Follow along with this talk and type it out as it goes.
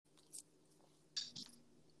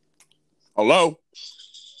Hello?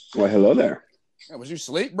 Well, hello there. Yeah, was you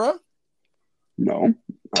asleep, bro? No,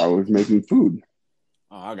 I was making food.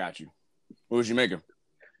 Oh, I got you. What was you making?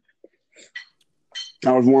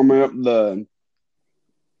 I was warming up the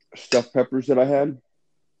stuffed peppers that I had.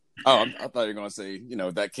 Oh, I thought you were going to say,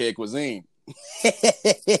 that kid cuisine.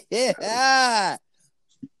 Hey,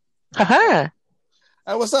 Haha.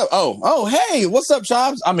 what's up? Oh, hey, what's up,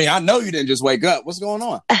 Chops? I mean, I know you didn't just wake up. What's going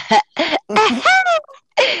on?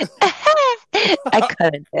 I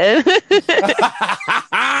couldn't. I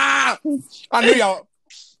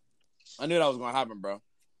knew that was going to happen, bro.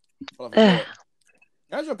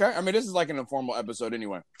 That's okay. I mean, this is like an informal episode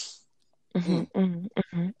anyway.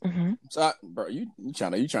 So, bro, you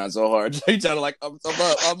trying so hard. You trying to like, I'm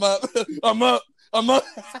up.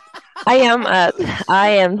 I am up. I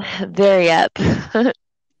am very up.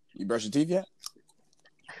 You brush your teeth yet?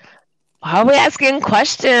 Why are we asking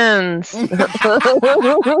questions? You got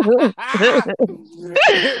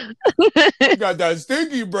that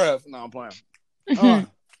stinky breath. No, I'm playing.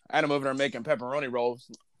 Adam over there making pepperoni rolls.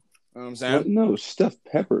 You know what I'm saying? What? No, stuffed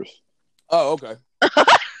peppers. Oh, okay.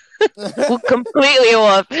 Completely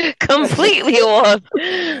off.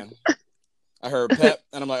 Man. I heard pep,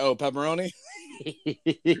 and I'm like, oh, pepperoni?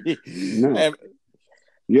 No. And,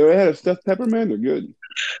 You ever had a stuffed pepper, man? They're good.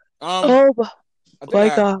 Oh I think my I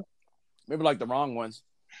had, god. maybe like the wrong ones.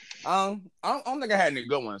 I don't think I had any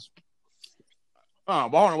good ones. Oh,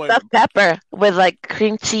 but hold on, wait. Stuffed pepper with like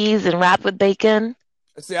cream cheese and wrapped with bacon.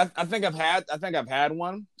 See, I think I've had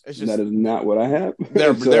one. It's just That is not what I have.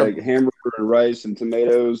 They're like hamburger and rice and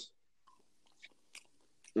tomatoes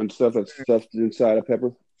and stuff that's stuffed inside a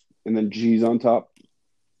pepper, and then cheese on top.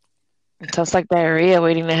 It sounds like diarrhea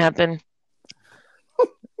waiting to happen.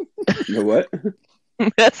 You know what?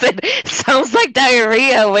 I said, sounds like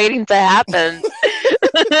diarrhea waiting to happen.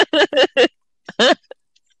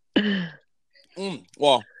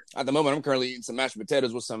 Well, at the moment, I'm currently eating some mashed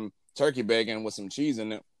potatoes with some turkey bacon with some cheese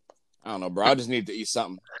in it. I don't know, bro. I just need to eat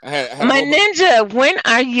something. I had My ninja, when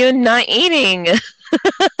are you not eating?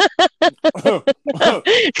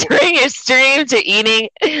 During your stream to eating.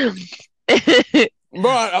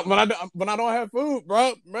 Bro, when I don't have food,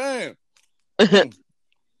 bro, man.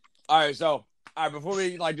 All right, before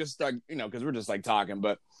we like just start, because we're just like talking,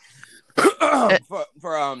 but for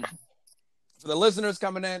the listeners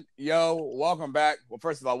coming in, yo, welcome back. Well,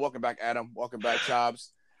 first of all, welcome back, Adam. Welcome back,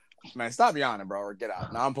 Chops. Man, stop yawning, bro, or get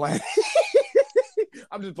out. No, I'm playing.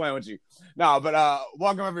 I'm just playing with you. No, but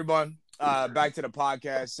welcome everyone back to the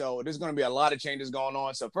podcast. So there's going to be a lot of changes going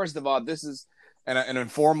on. So first of all, this is an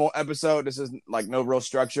informal episode. This is like no real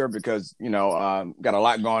structure because got a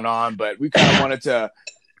lot going on. But we kind of wanted to.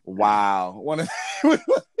 Wow.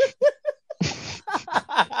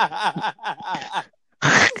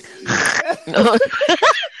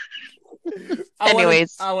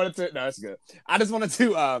 Anyways, I wanted to. No, that's good. I just wanted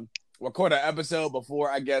to record an episode before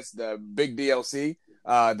I guess the big DLC.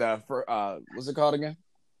 What's it called again?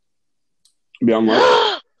 Beyond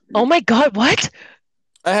Light. Oh my god, what?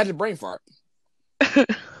 I had a brain fart.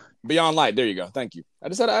 Beyond Light. There you go. Thank you. I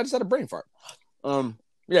just had a brain fart.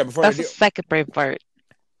 Yeah. Before that's the second brain fart.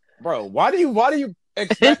 Bro, why do you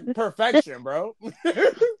expect perfection, bro?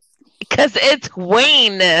 Because it's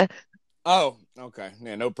Wayne. Oh, okay.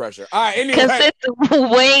 Yeah, no pressure. All right, anyway. Because it's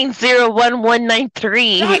Wayne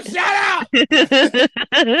 01193. God, shut up!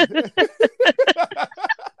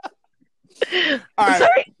 All right.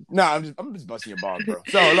 Sorry? No, I'm just busting your balls, bro.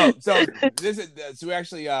 So look, this is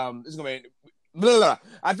actually this is gonna be blah, blah.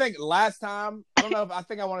 I think last time I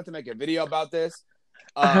think I wanted to make a video about this.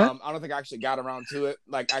 I don't think I actually got around to it,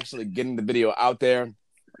 like actually getting the video out there.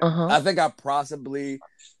 I think I possibly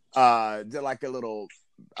did like a little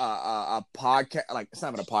a podcast, like it's not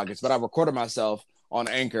even a podcast, but I recorded myself on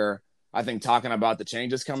Anchor. I think talking about the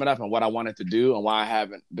changes coming up and what I wanted to do and why I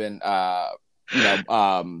haven't been doing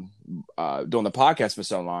the podcast for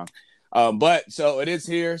so long. But so it is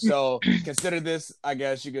here. So consider this, I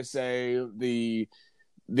guess you could say,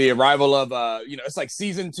 the arrival of it's like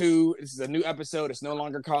season 2. This is a new episode. It's no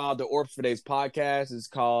longer called the Orps for Days podcast. It's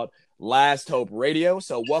called Last Hope Radio.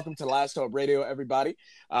 So welcome to Last Hope Radio, everybody.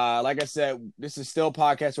 Like I said, this is still a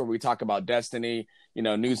podcast where we talk about Destiny,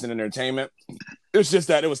 news and entertainment. It's just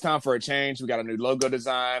that it was time for a change. We got a new logo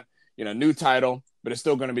design, new title, but it's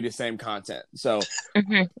still going to be the same content. So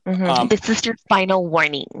this is your final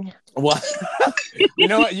warning. Well, you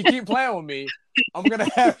know what? You keep playing with me. I'm going to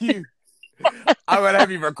have you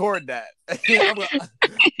record that.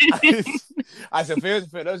 I said,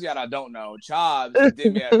 for those of y'all that don't know, Chobbs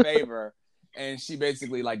did me a favor, and she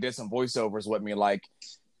basically like did some voiceovers with me. Like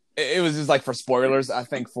it was just like for spoilers, I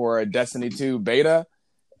think, for Destiny 2 beta.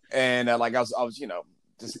 and like I was,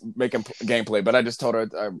 just making gameplay. But I just told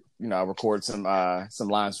her, record some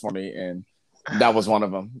lines for me, and that was one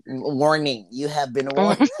of them. Warning: you have been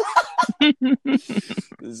warned.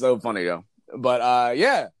 It's so funny though. But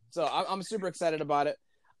yeah, so I'm super excited about it.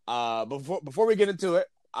 Before we get into it,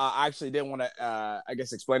 I actually did want to,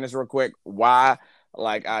 explain this real quick. Why,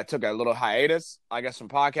 I took a little hiatus, from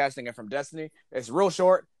podcasting and from Destiny. It's real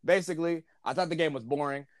short. Basically, I thought the game was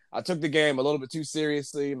boring. I took the game a little bit too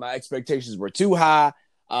seriously. My expectations were too high.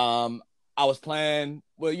 I was playing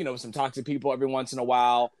with some toxic people every once in a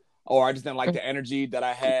while, or I just didn't like the energy that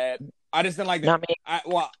I had. I just didn't like I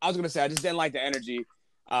was gonna say I just didn't like the energy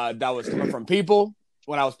that was coming from people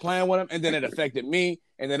when I was playing with them, and then it affected me,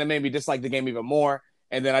 and then it made me dislike the game even more.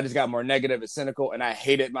 And then I just got more negative and cynical, and I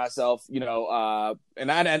hated myself, and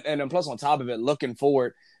then plus on top of it, looking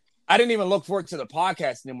forward, I didn't even look forward to the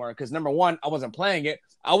podcast anymore because number one, I wasn't playing it,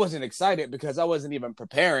 I wasn't excited because I wasn't even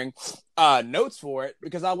preparing notes for it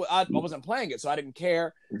because I wasn't playing it, so I didn't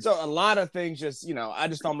care. So a lot of things just, I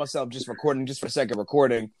just found myself just recording just for the sake of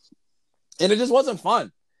recording, and it just wasn't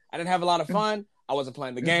fun. I didn't have a lot of fun. I wasn't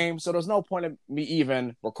playing the game, so there's no point in me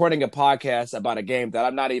even recording a podcast about a game that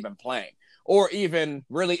I'm not even playing, or even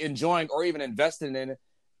really enjoying, or even investing in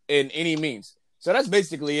any means. So that's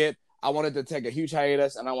basically it. I wanted to take a huge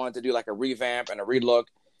hiatus, and I wanted to do like a revamp and a relook.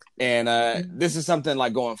 And this is something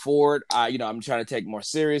like going forward, I'm trying to take more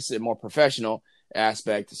serious and more professional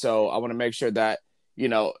aspect. So I want to make sure that,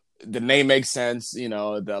 the name makes sense,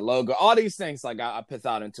 the logo, all these things, I put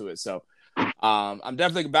thought into it. So I'm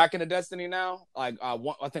definitely back into Destiny now. I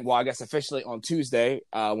think, officially on Tuesday,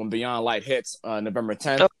 when Beyond Light hits, November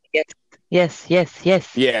 10th. Oh, yes.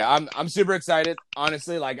 Yeah, I'm super excited.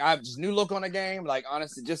 Honestly, I have just new look on the game.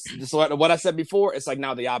 Honestly, just what I said before, it's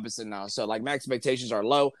now the opposite now. So my expectations are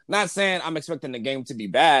low. Not saying I'm expecting the game to be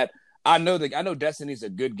bad. I know Destiny's a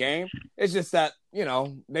good game. It's just that,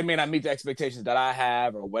 they may not meet the expectations that I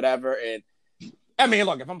have or whatever. And I mean,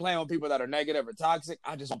 look, if I'm playing with people that are negative or toxic,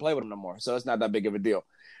 I just don't play with them no more. So it's not that big of a deal.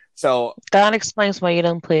 So that explains why you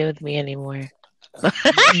don't play with me anymore. Get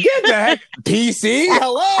the heck, PC.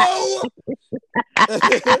 Hello.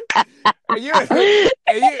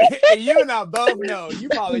 you and I both know you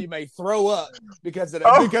probably may throw up because of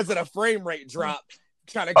the frame rate drop.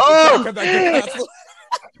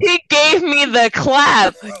 He gave me the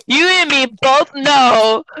clap. You and me both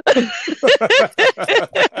know.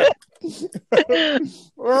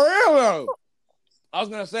 Really? I was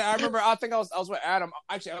gonna say. I remember. I think I was with Adam.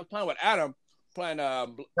 Actually, I was playing with Adam, playing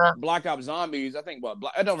Black Ops Zombies. I think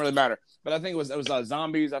it don't really matter, but I think it was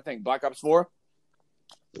Zombies. I think Black Ops 4.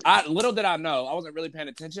 Little did I know, I wasn't really paying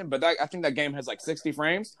attention, but I think that game has 60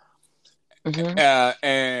 frames. Mm-hmm.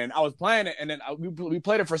 And I was playing it, and then we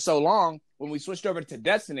played it for so long. When we switched over to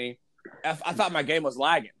Destiny, I thought my game was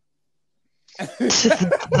lagging. For real.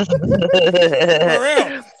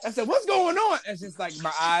 I said, "What's going on?" It's just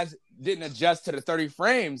my eyes didn't adjust to the 30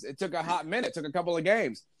 frames. It took a hot minute. It took a couple of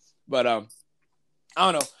games, but I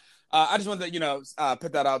don't know. I just wanted to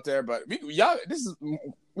put that out there. But we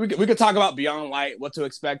could talk about Beyond Light, what to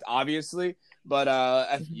expect, obviously. But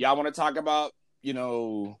if y'all want to talk about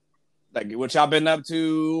what y'all been up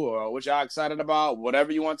to, or what y'all excited about,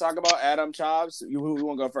 whatever you want to talk about, Adam, Chops, who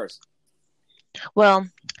want to go first? Well,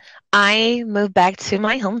 I moved back to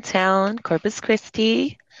my hometown, Corpus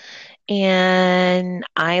Christi, and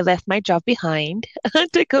I left my job behind. I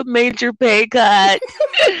took a major pay cut.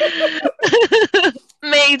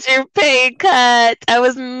 Major pay cut. I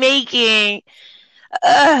was making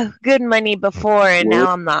good money before, and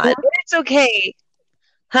now I'm not. But it's okay.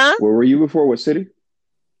 Huh? Where were you before? What city?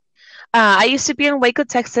 I used to be in Waco,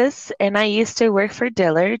 Texas, and I used to work for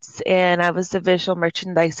Dillard's, and I was the visual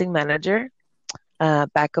merchandising manager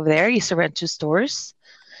back over there. I used to rent 2 stores,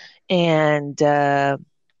 and I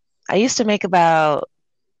used to make about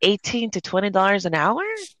 $18 to $20 an hour,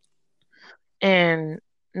 and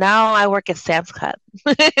now I work at Sam's Club.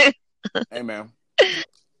 Hey, man.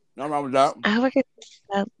 No wrong with that. I work at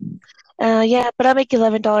Sam's Club. Yeah, but I make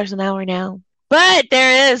 $11 an hour now. But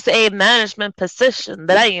there is a management position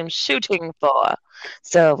that I am shooting for.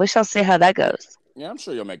 So we shall see how that goes. Yeah, I'm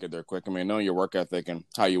sure you'll make it there quick. I mean, knowing your work ethic and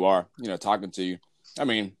how you are, talking to you. I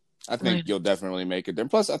mean, I think you'll definitely make it there.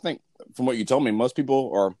 Plus, I think from what you told me, most people,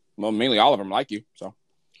 or mainly all of them, like you. So.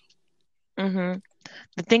 Mm-hmm.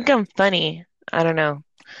 They think I'm funny. I don't know.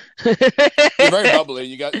 You're very bubbly.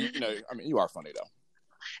 You are funny, though.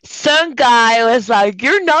 Some guy was like,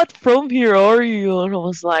 "You're not from here, are you?" And I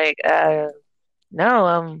was like, no,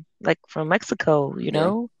 I'm from Mexico, you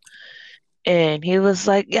know? And he was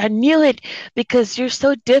like, I knew it because you're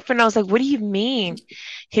so different. I was like, what do you mean?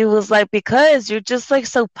 He was like, because you're just like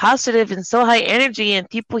so positive and so high energy, and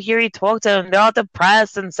people hear you talk to them, they're all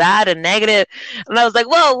depressed and sad and negative. And I was like,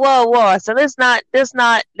 whoa, whoa, whoa. So let's not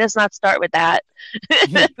start with that.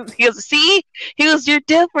 He goes, see? He goes, you're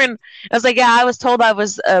different. I was like, yeah, I was told I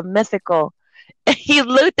was mythical. And he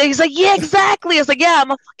looked at, he's like, yeah, exactly. I was like, yeah, I'm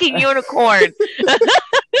a fucking unicorn.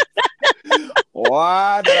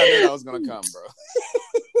 Why did I know that was gonna come, bro?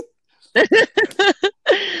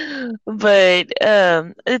 But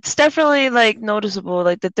it's definitely like noticeable,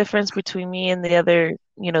 like the difference between me and the other,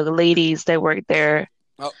 the ladies that work there.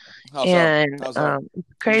 Oh, how so? And How so? it's I'm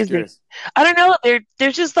just crazy. curious. I don't know.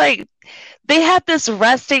 They're just like they have this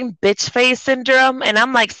resting bitch face syndrome, and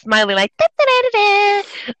I'm like smiling like like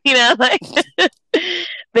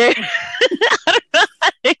they're I don't know how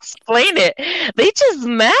to explain it. They just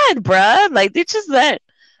mad, bruh. Like they just mad,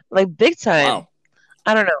 like big time. Wow.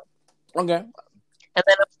 I don't know. Okay.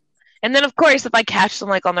 And then of course, if I catch them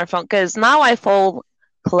like on their phone, because now I fold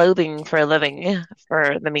clothing for a living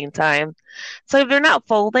for the meantime. So if they're not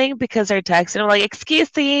folding because they're texting, I'm like,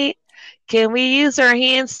 excuse me, can we use our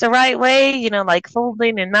hands the right way? Like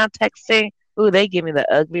folding and not texting. Ooh, they give me the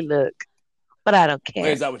ugly look, but I don't Wait,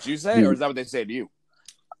 care. is that what you say, or is that what they say to you?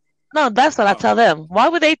 No, that's what I Oh, tell them. Why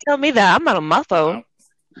would they tell me that? I'm not on my phone. wow.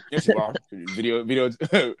 Yes, you are. Video.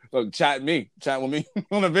 Look, chat with me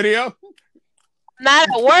on a video. Not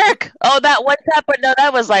at work. Oh, that one time, but no,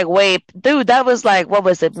 that was like wait, dude, that was like what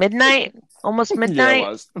was it? Midnight? Almost Yeah, it midnight.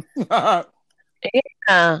 was.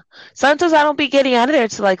 Sometimes I don't be getting out of there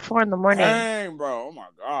till like 4 in the morning. Dang, bro. Oh my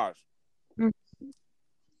gosh. Mm.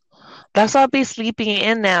 That's why I'll be sleeping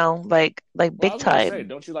in now, like Well, I big was gonna say, time.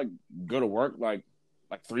 don't you like go to work like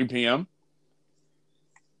 3 p.m.?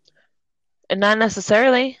 And not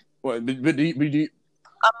necessarily. What? But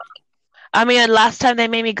I mean, last time they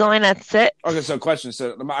made me go in at 6. okay, so question.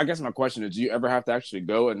 So I guess my question is, do you ever have to actually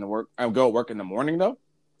go work in the morning though?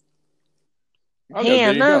 Okay,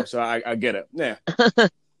 there you go. Hannah, So I get it. Yeah,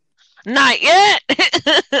 not yet.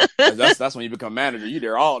 because that's when you become manager. You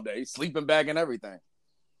there all day, sleeping bag and everything.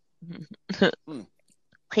 Mm.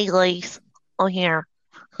 Hey, guys, oh here.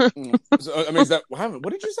 Mm. So I mean, is that what happened?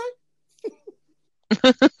 What did you say?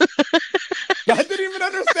 I didn't even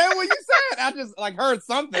understand what you said. I just like heard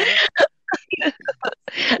something.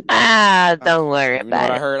 Don't worry You know what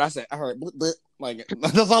about I it. heard? I heard blip, blip. Like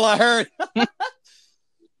that's all I heard.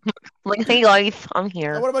 Like, hey, guys, I'm So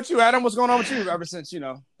here. what about you, Adam? What's going on with you ever since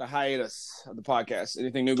the hiatus of the podcast?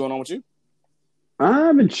 Anything new going on with you?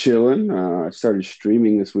 I've been chilling. I started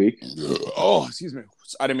streaming this week. Oh, excuse me.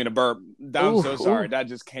 I didn't mean to burp. I'm Ooh, so sorry. ooh. That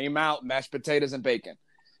just came out. Mashed potatoes and bacon.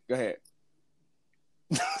 Go ahead.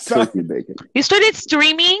 Sorry. Turkey bacon. You started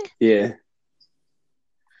streaming? Yeah.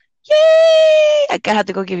 Yay! I have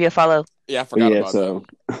to go give you a follow. Yeah, I But forgot yeah, about that. so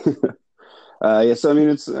so I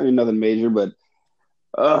mean nothing major, but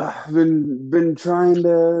I've been trying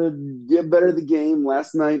to get better at the game.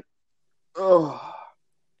 Last night, oh,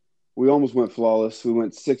 we almost went flawless. We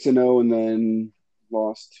went 6-0 and then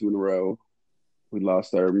lost 2 in a row. We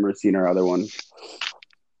lost our Mercy and our other one.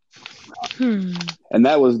 Hmm. And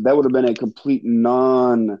that would have been a complete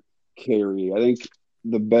non-carry. I think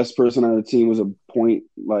the best person on the team was a point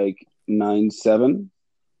like 97,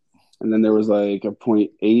 and then there was like a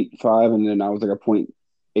point 85, and then I was like a point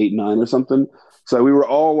 89 or something. So we were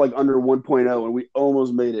all like under 1.0, and we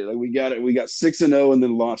almost made it. Like we got it. We got 6-0, and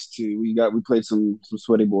then lost 2. We played some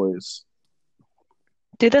sweaty boys.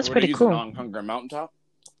 Dude, that's Were they pretty using cool. non-hunger mountaintop?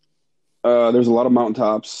 There's a lot of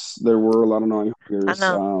mountaintops. There were a lot of I non-hunters,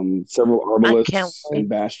 know. several I can't arbalists wait. and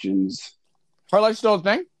bastions. Harlight still a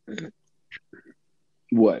thing?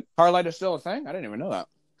 What? Harlight is still a thing? I didn't even know that.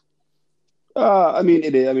 I mean,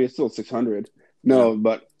 it is. I mean, it's still 600. Yeah. No,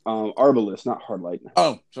 but Arbalest, not Hardlight.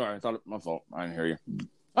 Oh, sorry. I thought it my fault. I didn't hear you.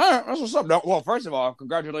 All right, that's what's up. No, well, first of all,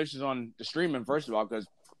 congratulations on the streaming. First of all, because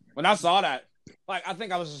when I saw that, like, I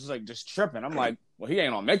think I was just tripping. I'm like, well, he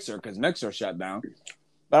ain't on Mixer because Mixer shut down.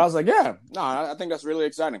 But I was like, yeah, no, I think that's really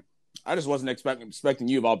exciting. I just wasn't expecting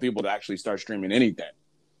you of all people to actually start streaming anything.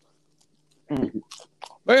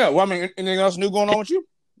 But yeah, well, I mean, anything else new going on with you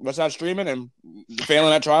besides streaming and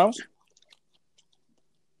failing at trials?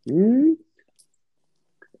 Mm,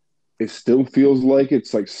 it still feels like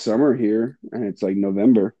it's like summer here, and it's like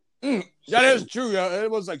November. That is true. Yeah,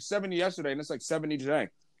 it was like 70 yesterday, and it's like 70 today.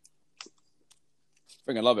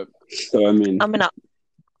 Freaking love it. So I mean, I'm an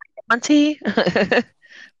auntie.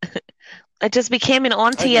 I just became an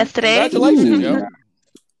auntie yesterday. Congratulations, yo.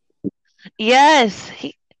 Yes,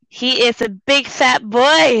 he is a big fat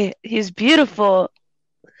boy. He's beautiful.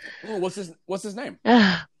 Oh, what's his name?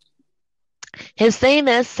 His name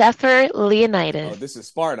is Sefer Oh, Leonidas. this is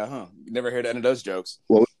Sparta, huh? You never heard any of those jokes.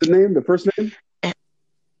 What was the name? The first name?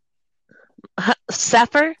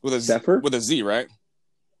 Sefer? With a Zephyr? with a Z, right?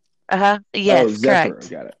 Yes, Oh, Zephyr. correct.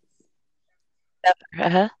 Got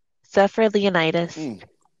it. Sefer Leonidas. Mm.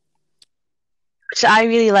 Which I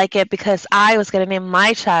really like it because I was going to name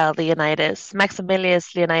my child Leonidas,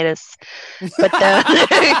 Maximilius Leonidas. But then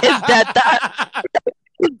that's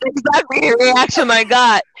exactly the reaction I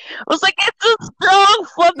got. I was like, it's a strong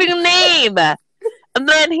flipping name. And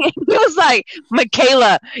then he was like,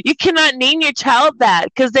 Michaela, you cannot name your child that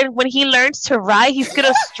because then when he learns to write, he's going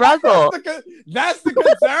to struggle. That's the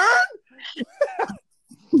concern?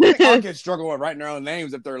 All kids struggle with writing their own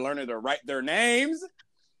names if they're learning to write their names.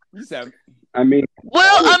 You said, I mean,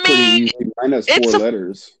 Well, I pretty mean, easy. Mine has it's 4 a-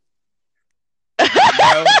 letters. no,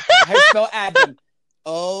 I spell Adam.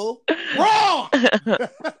 Oh, wrong.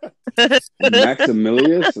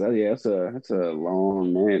 Maximilius? Yeah, that's a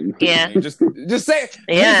long name. Yeah. Just say it.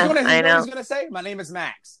 Yeah, You know I what know. he's gonna say? My name is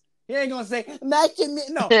Max. He ain't gonna say Max.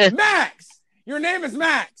 No, Max. Your name is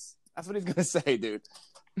Max. That's what he's gonna say, dude.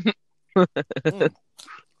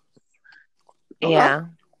 Yeah.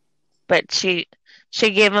 But she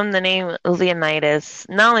gave him the name Leonidas,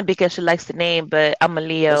 not only because she likes the name, but I'm a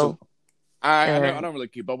Leo. I don't really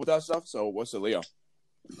keep up with that stuff. So what's the Leo?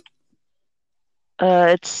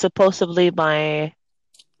 It's supposedly my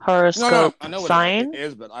horoscope I know what sign. it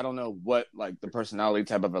is, but I don't know what like the personality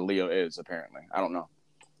type of a Leo is. Apparently, I don't know.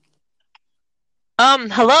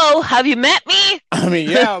 Hello, have you met me? I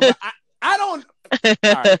mean, yeah, but I don't. All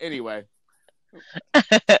right. Anyway,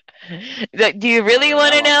 Do you really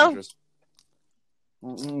want to know?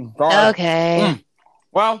 Okay.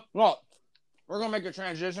 Well, look, we're gonna make a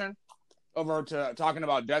transition over to talking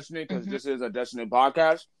about Destiny because this is a Destiny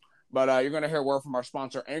podcast. But you're gonna hear a word from our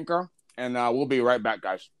sponsor, Anchor, and we'll be right back,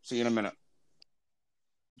 guys. See you in a minute.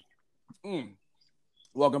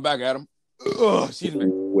 Welcome back, Adam. Ugh, excuse me.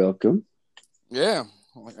 Welcome. Yeah,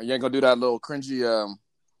 you ain't gonna do that little cringy.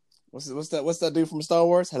 What's that dude from Star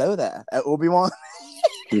Wars? Hello there, Obi-Wan.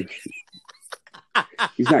 He's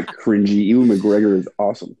not cringy. Ewan McGregor is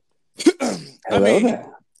awesome. Hello there.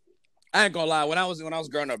 I ain't gonna lie. When I was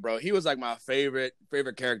growing up, bro, he was like my favorite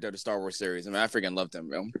character of the Star Wars series. I mean, I freaking loved him,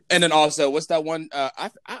 bro. And then also, what's that one?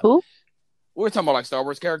 Who? We were talking about like Star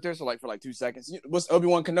Wars characters, so like for like 2 seconds. What's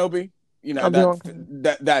Obi-Wan Kenobi? You know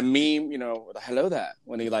that meme. You know, hello that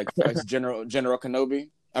when he like fights General Kenobi.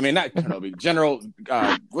 I mean, not Kenobi. General.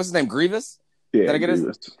 What's his name? Grievous. Yeah. Did I get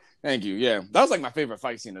Grievous. Thank you. Yeah, that was like my favorite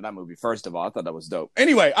fight scene in that movie. First of all, I thought that was dope.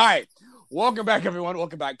 Anyway, all right. Welcome back, everyone.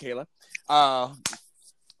 Welcome back, Kayla.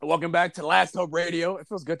 Welcome back to Last Hope Radio. It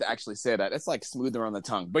feels good to actually say that. It's like smoother on the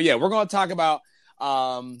tongue. But yeah, we're going to talk about,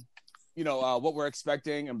 what we're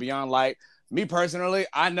expecting and Beyond Light. Me personally,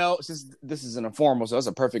 I know since this is an informal, so that's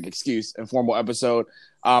a perfect informal episode.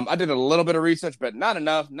 I did a little bit of research, but not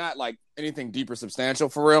enough, not like anything deep or substantial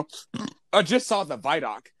for real. I just saw the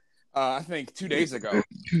Vidoc, I think 2 days ago.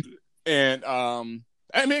 And I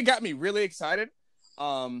mean, it got me really excited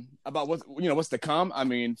about what's to come. I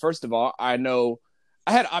mean, first of all, I know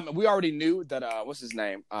we already knew that what's his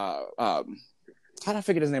name? How did I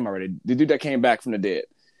figure his name already? The dude that came back from the dead.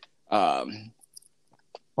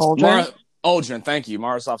 Aldrin, thank you.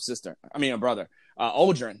 Marasov's sister. I mean, a brother.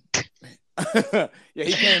 Aldrin. Yeah,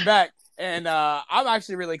 he came back. And I'm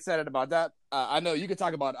actually really excited about that. I know you could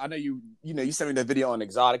talk about. I know you sent me the video on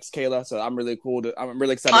exotics, Kayla. So I'm really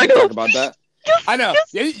excited to talk about that. I know.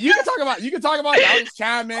 Yeah, you can talk about. It. I'll just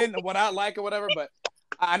chime in what I like or whatever. But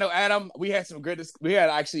I know Adam. We had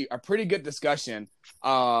actually a pretty good discussion.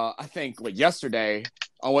 I think yesterday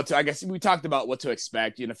on I guess we talked about what to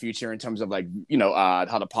expect in the future in terms of like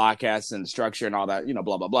how the podcast and structure and all that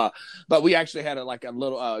blah blah blah. But we actually had a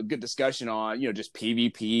little good discussion on just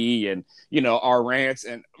PvP and our rants,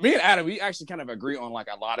 and me and Adam, we actually kind of agree on like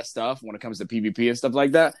a lot of stuff when it comes to PvP and stuff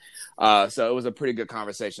like that. So it was a pretty good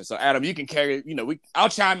conversation. So Adam, you can carry I'll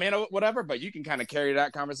chime in or whatever, but you can kind of carry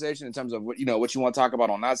that conversation in terms of what you want to talk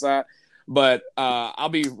about on that side. But I'll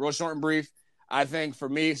be real short and brief. I think for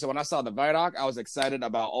me, so when I saw the Vidoc, I was excited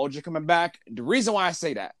about Aldrin coming back. The reason why I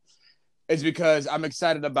say that is because I'm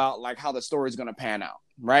excited about like how the story is going to pan out,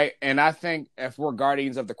 right? And I think if we're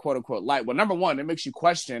guardians of the quote unquote light, well, number one, it makes you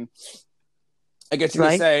question. I guess you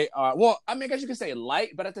could say, I guess you could say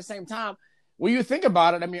light, but at the same time, when you think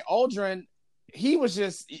about it, I mean, Aldrin, he was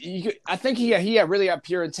just, I think he really had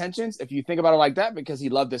pure intentions if you think about it like that, because he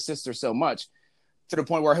loved his sister so much, to the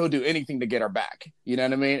point where he'll do anything to get her back. You know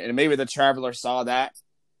what I mean? And maybe the Traveler saw that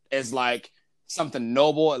as like something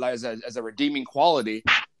noble, like as a redeeming quality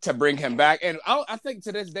to bring him back. And I think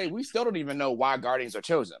to this day, we still don't even know why Guardians are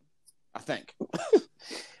chosen. I think.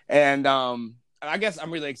 And I guess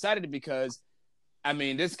I'm really excited because, I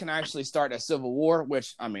mean, this can actually start a civil war,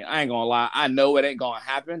 which, I mean, I ain't gonna lie. I know it ain't gonna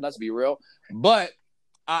happen. Let's be real. But,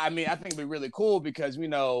 I mean, I think it'd be really cool because we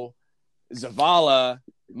know Zavala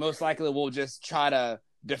most likely will just try to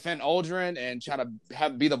defend Aldrin and try to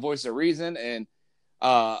be the voice of reason. And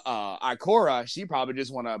Ikora, she probably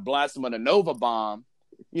just want to blast him with a Nova bomb,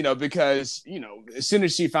 you know, because, you know, as soon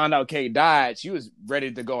as she found out Kate died, she was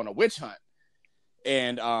ready to go on a witch hunt.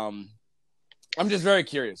 And I'm just very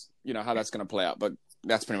curious, you know, how that's going to play out. But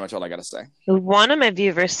that's pretty much all I got to say. One of my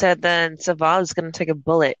viewers said that Zavala is going to take a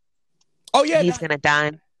bullet. Oh, yeah. He's going to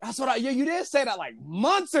die. That's what you did say that like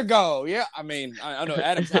months ago. Yeah. I mean, I know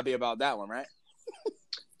Adam's happy about that one, right?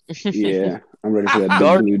 Yeah. I'm ready for that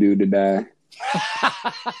big blue dude to die.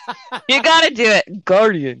 You got to do it.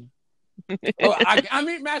 Guardian. Oh, I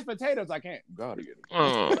mean, mashed potatoes. I can't. Guardian.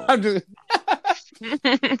 I'm just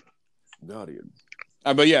Guardian.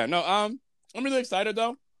 But yeah, no. I'm really excited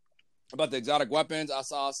though about the exotic weapons. I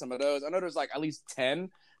saw some of those. I know there's like at least 10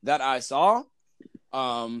 that I saw.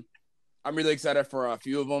 I'm really excited for a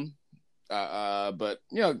few of them. But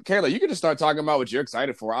you know, Kayla, you can just start talking about what you're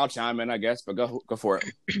excited for. I'll chime in, I guess. But go for it.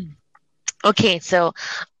 Okay, so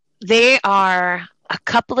there are a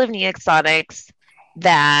couple of new exotics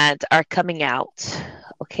that are coming out.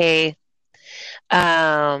 Okay.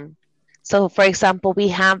 So for example, we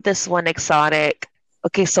have this one exotic.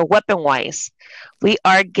 Okay, so weapon wise, we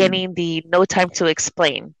are getting the No Time to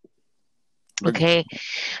Explain. Okay.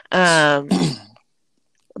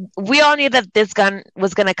 We all knew that this gun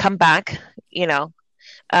was gonna come back, you know.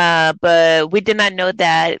 But we did not know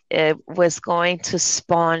that it was going to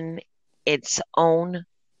spawn its own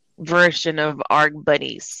version of ARG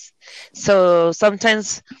buddies. So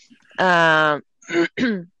sometimes when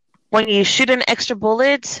you shoot an extra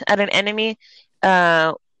bullet at an enemy,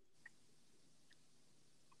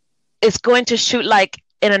 it's going to shoot like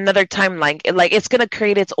in another timeline. Like it's going to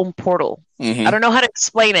create its own portal. Mm-hmm. I don't know how to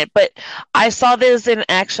explain it, but I saw this in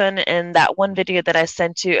action in that one video that I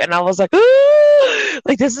sent you, and I was like, ah!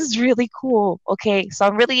 Like this is really cool. Okay, so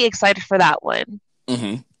I'm really excited for that one.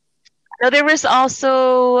 Mm-hmm. Now there was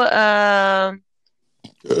also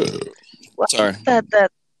sorry.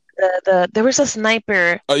 There was a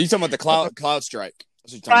sniper. Oh, you talking about the cloud strike?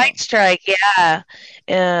 Cloud strike, yeah.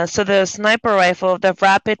 So the sniper rifle, the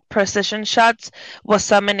rapid precision shots, will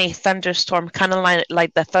summon a thunderstorm, kind of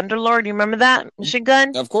like the Thunderlord. You remember that machine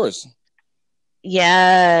gun? Of course.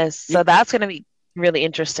 Yes. So that's gonna be really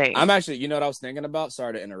interesting. I'm actually, you know what I was thinking about?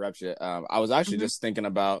 Sorry to interrupt you. I was actually just thinking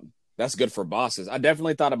about. That's good for bosses. I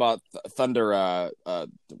definitely thought about Thunder.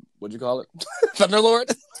 What'd you call it?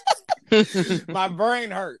 Thunderlord. My brain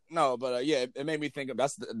hurt. No, but yeah, it made me think of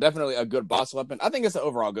that's definitely a good boss weapon. I think it's an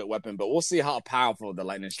overall good weapon, but we'll see how powerful the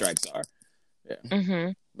lightning strikes are. Yeah.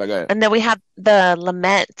 Mm-hmm. But go ahead. And then we have the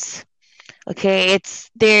Lament. Okay, it's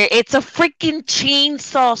a freaking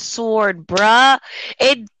chainsaw sword, bruh.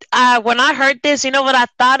 When I heard this, you know what I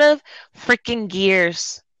thought of? Freaking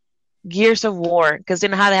Gears of War, because you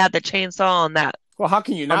know how they have the chainsaw on that. Well, how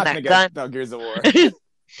can you not think about Gears of War?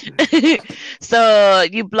 So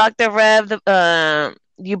you block to rev the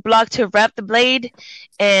blade,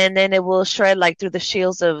 and then it will shred like through the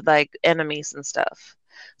shields of like enemies and stuff.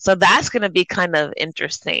 So that's gonna be kind of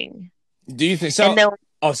interesting. Do you think so?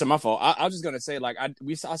 So my fault. I was just gonna say like I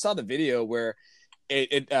saw the video where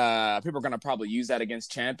it people are gonna probably use that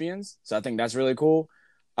against champions. So I think that's really cool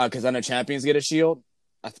because I know champions get a shield.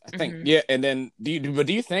 I think yeah. And then do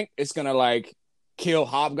you think it's gonna like kill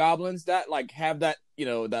hobgoblins that like have that you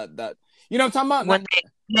know that you know what I'm talking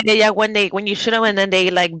about? When you shoot them and then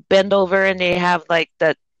they like bend over and they have like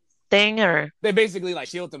that thing, or they basically like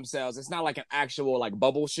shield themselves. It's not like an actual like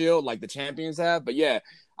bubble shield like the champions have, but yeah,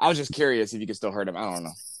 I was just curious if you could still hurt them. I don't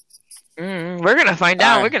know. We're gonna find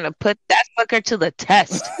out. Right. We're gonna put that fucker to the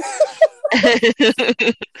test.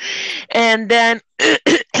 And then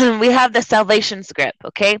we have the Salvation Script.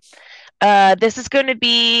 Okay, this is going to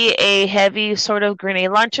be a heavy sort of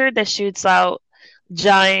grenade launcher that shoots out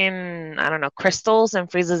giant, I don't know, crystals and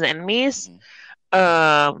freezes enemies.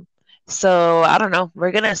 So I don't know.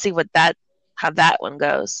 We're gonna see how that one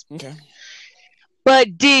goes. Okay.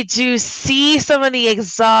 But did you see some of the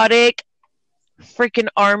exotic freaking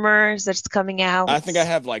armors that's coming out? I think I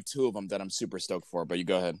have like 2 of them that I'm super stoked for. But you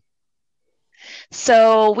go ahead.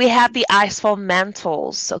 So we have the Icefall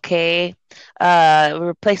mantles. Okay,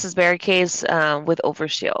 replaces barricades with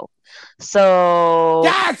overshield. So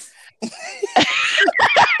yes.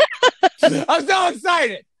 I'm so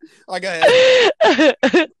excited. Like, go ahead.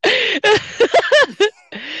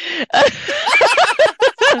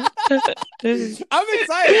 I'm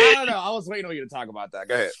excited. I don't know. I was waiting on you to talk about that.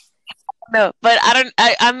 Go ahead. No, but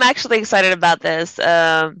I'm actually excited about this.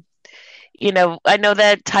 I know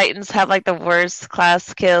that Titans have like the worst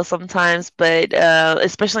class kill sometimes, but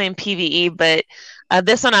especially in PvE. But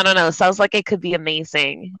this one, I don't know. Sounds like it could be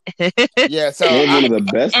amazing. Yeah, so They're one of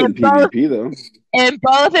the best in both- PvP, though. And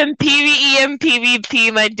both in PvE and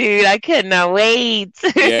PvP, my dude. I cannot wait.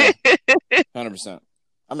 Yeah, 100%.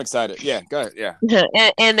 I'm excited. Yeah, go ahead. Yeah,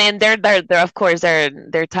 and then they're of course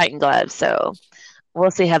they're Titan gloves, so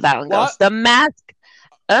we'll see how that one goes. What? The mask.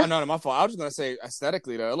 oh, no, my fault. I was just gonna say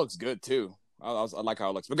aesthetically though, it looks good too. I like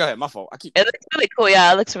how it looks. But go ahead, my fault. It looks really cool.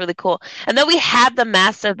 Yeah, it looks really cool. And then we have the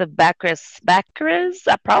mask of the Bacchus. Bacchus?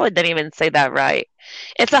 I probably didn't even say that right.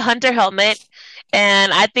 It's a hunter helmet.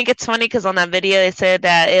 And I think it's funny because on that video they said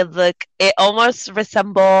that it almost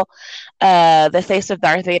resemble the face of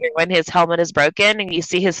Darth Vader when his helmet is broken and you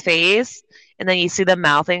see his face and then you see the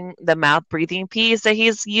mouth breathing piece that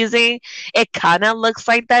he's using. It kind of looks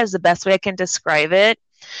like that is the best way I can describe it.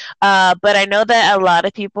 But I know that a lot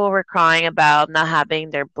of people were crying about not having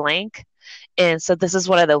their blink. And so this is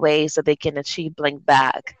one of the ways that they can achieve blink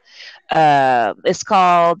back. It's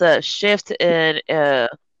called shift and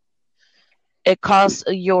it costs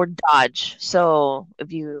your dodge. So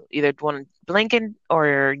if you either want to blink in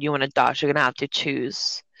or you want to dodge, you're gonna have to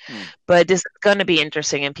choose. But this is gonna be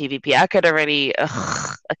interesting in PvP. I could already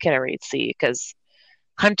see because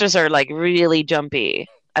hunters are like really jumpy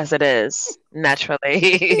as it is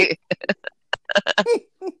naturally.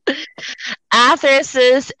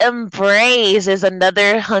 Athers's Embrace is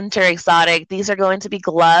another hunter exotic. These are going to be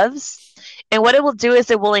gloves, and what it will do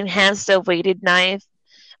is it will enhance the weighted knife.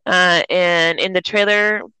 And in the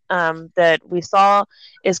trailer that we saw,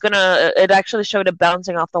 it actually showed it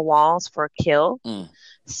bouncing off the walls for a kill.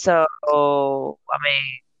 So I mean,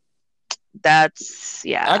 that's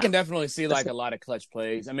I can definitely see like a lot of clutch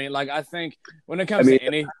plays. I mean, like I think when it comes to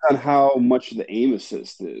any on how much the aim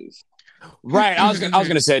assist is. Right, I was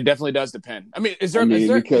gonna say it definitely does depend. I mean,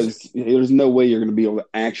 because there's no way you're gonna be able to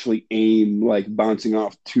actually aim like bouncing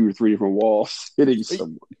off 2 or 3 different walls, hitting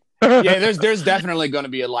someone. Yeah, there's definitely going to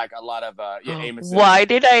be a lot of aim assist. Why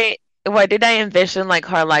did I envision like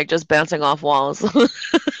Harlight just bouncing off walls?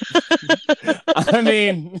 I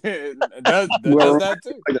mean, it does that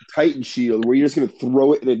too. Like a Titan shield, where you're just going to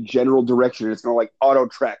throw it in a general direction, and it's going to like auto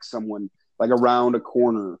track someone like around a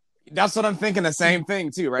corner. That's what I'm thinking. The same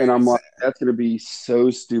thing too, right? And I'm like, that's going to be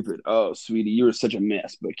so stupid. Oh, sweetie, you were such a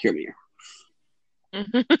mess, but come here.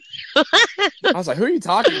 I was like, who are you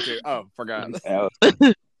talking to? Oh, forgot. Yeah.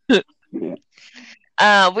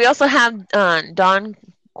 We also have Don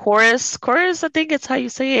Chorus. Chorus, I think it's how you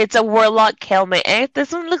say it. It's a warlock helmet.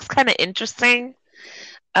 This one looks kind of interesting.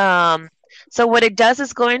 So what it does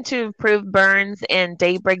is going to improve burns and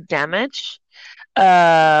daybreak damage.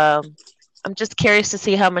 I'm just curious to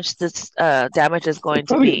see how much this damage is going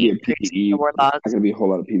to be. PvE. Not going to be a whole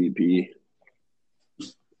lot of PvP.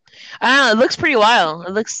 I don't know. It looks pretty wild.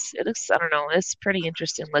 It looks. I don't know. It's pretty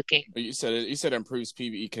interesting looking. You said it improves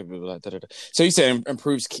PvE capabilities. So you said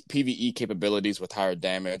improves PvE capabilities with higher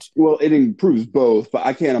damage. Well, it improves both, but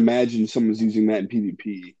I can't imagine someone's using that in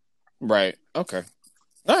PvP. Right. Okay.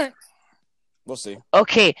 All right. We'll see.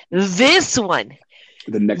 Okay, this one.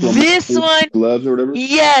 The necromantic gloves or whatever.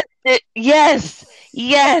 Yes.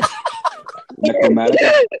 Necromantic.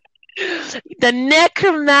 The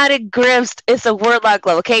necromantic grips is a warlock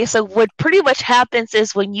glove. Okay, so what pretty much happens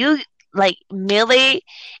is when you like melee,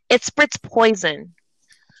 it spits poison.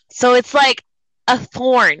 So it's like a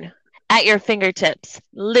thorn at your fingertips.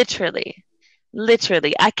 Literally.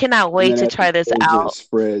 I cannot wait to try this out. It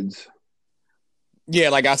spreads. Yeah,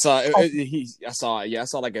 like I saw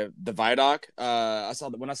like the Vidoc.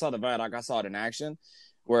 When I saw the Vidoc, I saw it in action,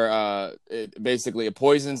 where it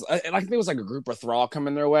poisons. I think it was like a group of thrall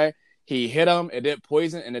coming their way. He hit them, it did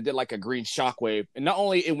poison, and it did like a green shockwave. And not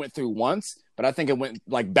only it went through once, but I think it went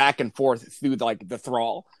like back and forth through the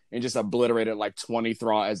thrall and just obliterated like 20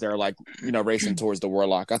 thrall as they're like racing towards the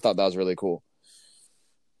warlock. I thought that was really cool.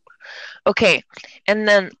 Okay, and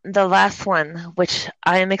then the last one, which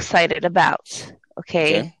I am excited about.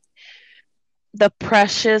 Okay. The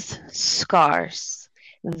Precious Scars.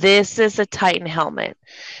 This is a Titan helmet.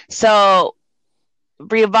 So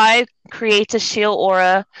Revive creates a shield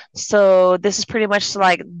aura. So this is pretty much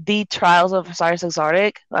like the Trials of Osiris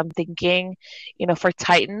Exotic. I'm thinking, for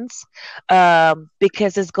Titans,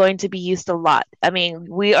 because it's going to be used a lot. I mean,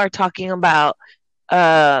 we are talking about,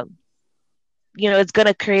 it's going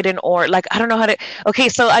to create an aura. Like, I don't know how to. Okay,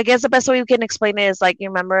 so I guess the best way we can explain it is like, you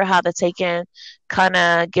remember how the Taken kind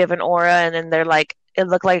of give an aura, and then they're like, it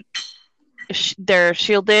looked like they're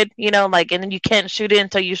shielded, like, and then you can't shoot it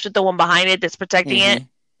until you shoot the one behind it that's protecting it.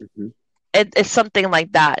 Mm-hmm. It's something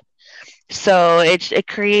like that. So it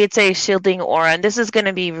creates a shielding aura, and this is going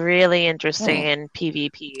to be really interesting in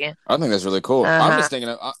PvP. I think that's really cool. I'm Uh-huh. just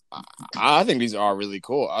thinking, I think these are really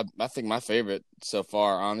cool. I think my favorite so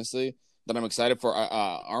far, honestly, that I'm excited for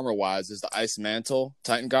armor wise is the Ice Mantle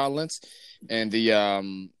Titan Gauntlets and the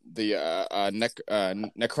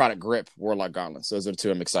Necrotic Grip Warlock Gauntlets. Those are the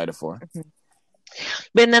two I'm excited for.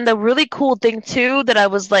 But then the really cool thing too that I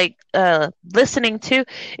was like listening to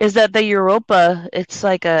is that the Europa, it's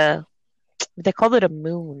like they call it a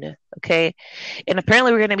moon, okay? And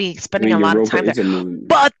apparently we're going to be spending a lot of time there.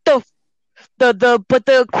 But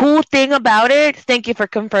the cool thing about it, thank you for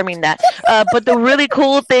confirming that. But the really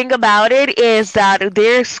cool thing about it is that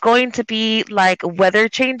there's going to be like weather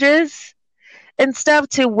changes and stuff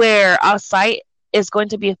to where our sight is going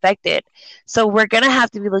to be affected. So we're going to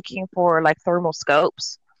have to be looking for like thermal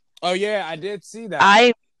scopes. Oh yeah, I did see that.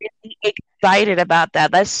 I'm really excited about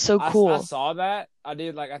that. That's so cool. I saw that. I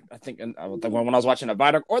did like I think when I was watching a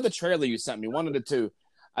Vidoc or the trailer you sent me, one of the two.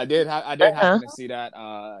 I did happen to see that.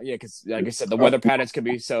 Yeah, because like I said, the weather patterns could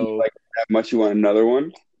be so. Like that much? You want another one?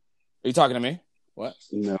 Are you talking to me? What?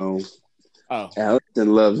 No. Oh,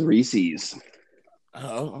 Allison loves Reese's.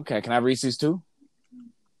 Oh, okay. Can I have Reese's too?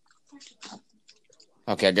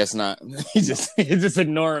 Okay, I guess not. He's just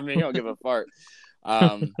ignoring me. He don't give a fart.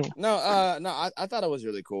 No. I thought it was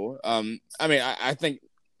really cool. I mean, I think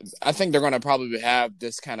they're gonna probably have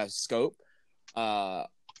this kind of scope, on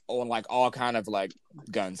like all kind of like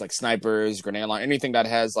guns, like snipers, grenade launcher, anything that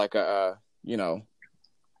has like a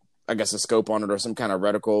I guess a scope on it or some kind of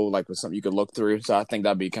reticle, like with something you could look through. So I think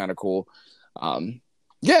that'd be kind of cool.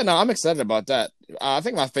 Yeah, no, I'm excited about that. I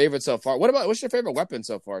think my favorite so far. What's your favorite weapon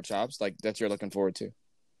so far, Chops? Like that you're looking forward to?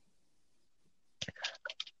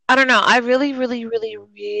 I don't know. I really, really, really,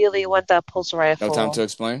 really want that pulse rifle. No time to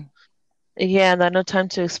explain. Yeah, no time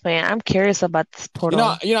to explain. I'm curious about this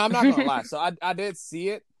portal. You know, I'm not gonna lie. So I did see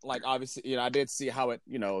it. Like obviously, I did see how it,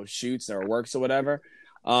 shoots or works or whatever.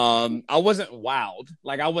 I wasn't wowed.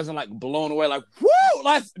 Like I wasn't like blown away. Like woo,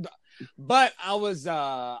 but I was,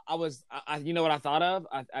 you know what I thought of?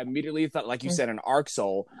 I immediately thought, like you said, an Arc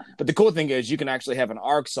Soul. But the cool thing is you can actually have an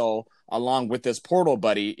Arc Soul along with this portal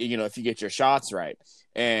buddy, if you get your shots right.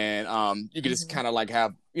 And you can just kind of like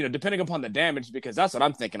have, depending upon the damage, because that's what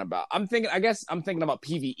I'm thinking about. I'm thinking about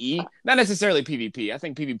PvE, not necessarily PvP. I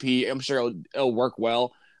think PvP, I'm sure it'll work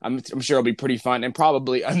well. I'm sure it'll be pretty fun and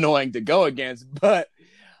probably annoying to go against, but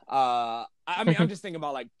I mean, I'm just thinking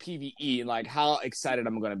about like PvE and like how excited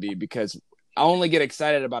I'm going to be, because I only get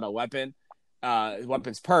excited about a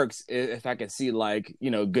weapon's perks if I can see like,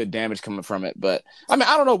 good damage coming from it. But I mean,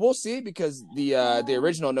 I don't know. We'll see, because the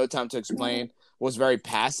original No Time to Explain was very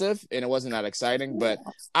passive and it wasn't that exciting. But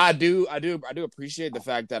I do appreciate the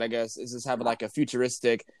fact that I guess this is having like a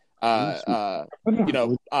futuristic, what's the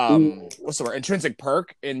word? Intrinsic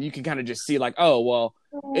perk, and you can kind of just see like, oh well,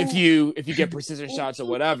 if you get precision shots or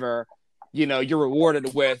whatever, you're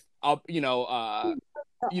rewarded with,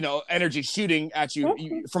 energy shooting at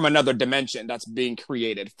you from another dimension that's being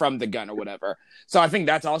created from the gun or whatever. So I think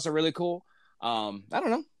that's also really cool. I don't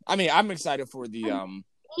know. I mean, I'm excited for the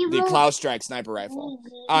Cloud Strike sniper rifle.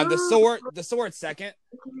 The sword second.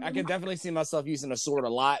 I can definitely see myself using a sword a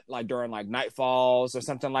lot, like during like Nightfalls or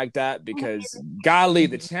something like that, because golly,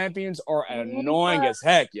 the champions are annoying as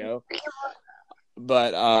heck, yo.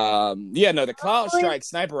 But the Cloud Strike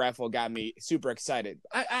sniper rifle got me super excited.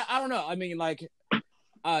 I don't know. I mean, like,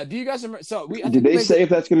 do you guys remember? So did they say if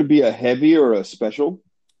that's going to be a heavy or a special?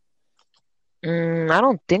 I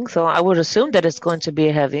don't think so. I would assume that it's going to be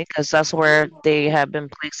a heavy, because that's where they have been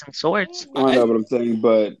placing swords. I know what I'm saying,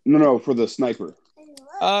 but no, for the sniper.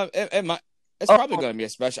 It's probably going to be a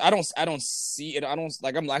special. I don't see it. I'm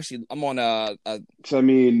on So I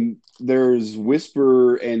mean, there's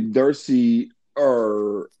Whisper and Darcy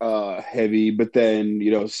are heavy, but then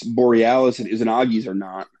Borealis and Izanagi's are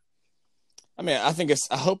not. I mean, I think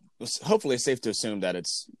hopefully it's safe to assume that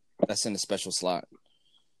that's in the special slot.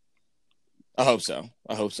 I hope so.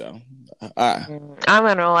 I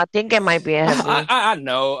don't know. I think it might be a heavy. I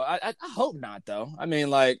know. I hope not, though. I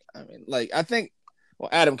think. Well,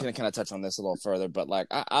 Adam can kind of touch on this a little further, but like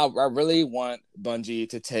I really want Bungie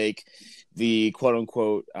to take the quote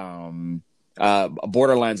unquote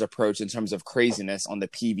Borderlands approach in terms of craziness on the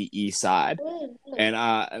PvE side, and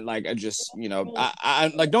I just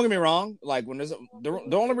I like, don't get me wrong, like when there's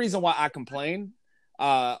the only reason why I complain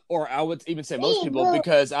or I would even say most people,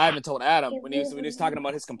 because I haven't told Adam when he was talking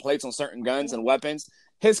about his complaints on certain guns and weapons,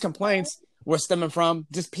 his complaints were stemming from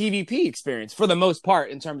just PvP experience for the most part,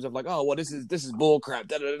 in terms of like, oh well, this is bull crap.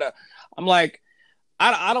 Da, da, da, da. I'm like,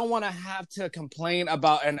 I don't want to have to complain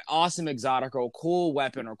about an awesome exotic or cool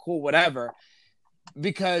weapon or cool whatever,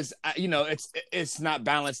 because it's not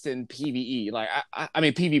balanced in PvE. Like I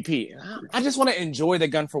mean PvP. I just want to enjoy the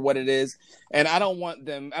gun for what it is, and I don't want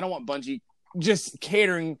Bungie just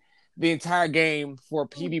catering the entire game for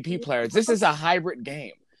PvP players. This is a hybrid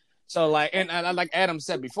game. So like, and like Adam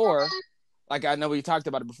said before, like I know we talked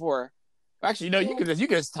about it before. Actually, you could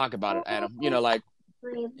just talk about it, Adam. Like,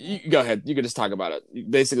 you go ahead. You could just talk about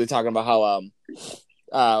it. Basically, talking about how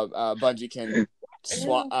Bungie can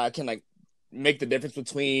like make the difference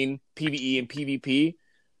between PvE and PvP,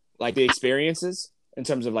 like the experiences in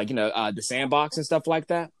terms of like the sandbox and stuff like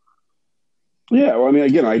that. Yeah, well, I mean,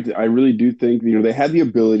 again, I really do think they had the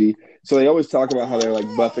ability. So they always talk about how they're like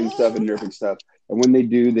buffing stuff and nerfing stuff, and when they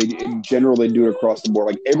do, in general they do it across the board.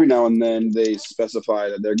 Like every now and then they specify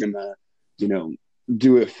that they're gonna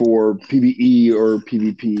do it for PvE or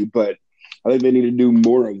PvP, but I think they need to do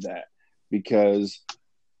more of that, because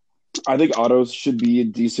I think autos should be a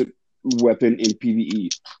decent weapon in PvE.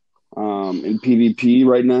 In PvP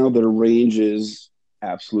right now, their range is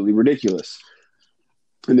absolutely ridiculous.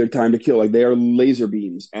 And their time to kill, like they are laser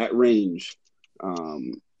beams at range.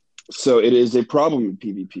 So it is a problem in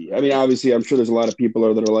PvP. I mean, obviously, I'm sure there's a lot of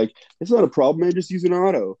people that are like, it's not a problem, man, just use an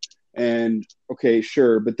auto. And okay,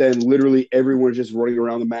 sure. But then literally everyone's just running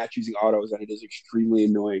around the match using autos, and it is extremely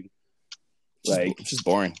annoying. Like, it's just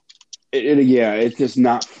boring. It's just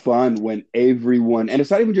not fun when everyone, and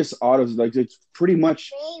it's not even just autos, like it's pretty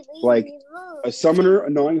much like a summoner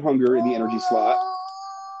annoying Hunger in the energy slot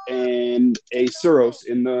and a Suros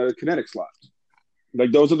in the kinetic slot.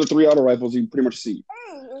 Like those are the 3 auto rifles you pretty much see.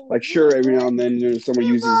 Like sure, every now and then someone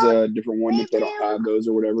uses a different one if they don't have those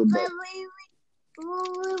or whatever, but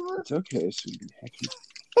it's okay, sweetie.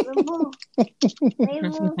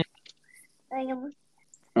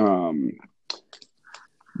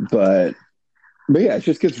 But yeah, it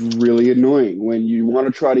just gets really annoying when you want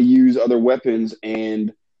to try to use other weapons,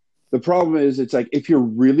 and the problem is it's like if you're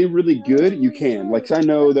really, really good, you can. Like I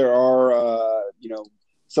know there are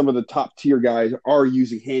some of the top tier guys are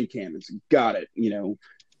using hand cannons. Got it.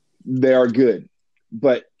 They are good.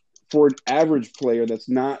 But for an average player that's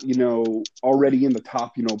not, already in the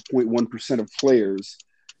top, 0.1% of players,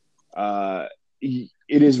 it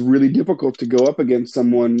is really difficult to go up against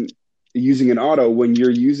someone using an auto when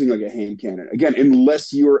you're using like a hand cannon. Again,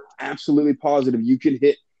 unless you're absolutely positive you can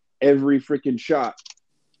hit every freaking shot,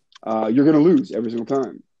 you're going to lose every single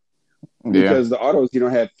time. Yeah. Because the autos,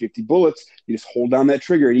 have 50 bullets. You just hold down that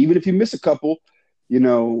trigger, and even if you miss a couple,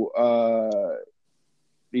 you're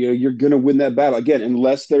going to win that battle again,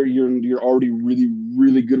 unless you're already really,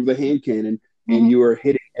 really good with a hand cannon and you are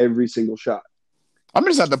hitting every single shot. I'm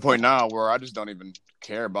just at the point now where I just don't even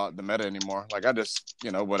care about the meta anymore. Like I just,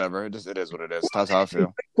 whatever. It is what it is. That's how I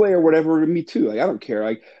feel. Play or whatever. Me too. Like I don't care.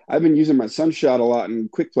 I've been using my Sunshot a lot in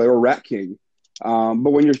Quick Play or Rat King.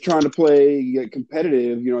 But when you're trying to play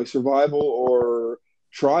competitive, like survival or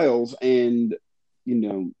trials, and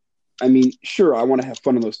I mean, sure, I want to have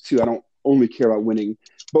fun in those too. I don't only care about winning,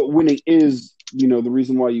 but winning is, the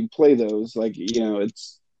reason why you play those. Like,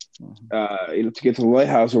 it's to get to the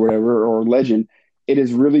lighthouse or whatever, or legend. It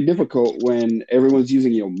is really difficult when everyone's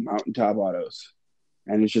using, mountaintop autos,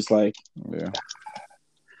 and it's just like, yeah.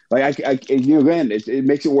 Like again, it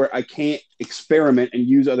makes it where I can't experiment and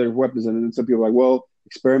use other weapons, and then some people are like, well,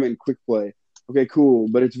 experiment in Quick Play. Okay, cool,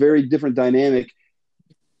 but it's very different dynamic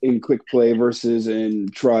in Quick Play versus in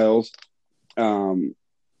trials. Even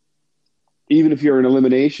if you're in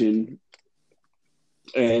elimination,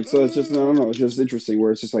 and so it's just, I don't know, it's just interesting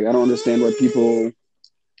where it's just like I don't understand why people,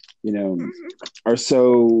 are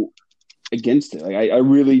so against it. Like I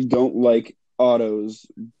really don't like autos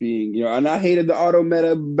being, and I hated the auto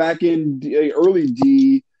meta back in early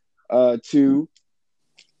D2.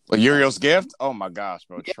 Like Uriel's Gift? Oh my gosh,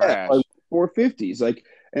 bro. Trash. Like 450s. Like,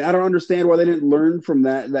 and I don't understand why they didn't learn from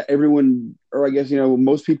that everyone, or I guess,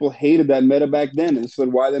 most people hated that meta back then. And so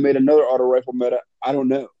why they made another auto rifle meta, I don't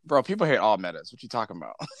know. Bro, people hate all metas. What you talking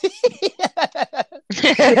about?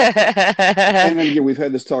 And then again, we've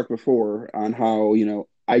had this talk before on how,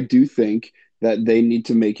 I do think that they need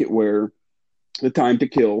to make it where the time to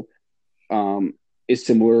kill is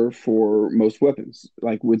similar for most weapons.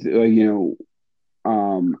 Like with,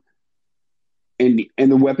 and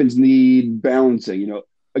the weapons need balancing.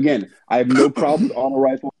 Again, I have no problem with auto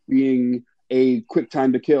rifle being a quick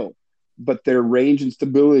time to kill. but their range and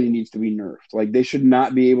stability needs to be nerfed. Like they should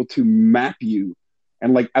not be able to map you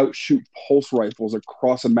and like outshoot pulse rifles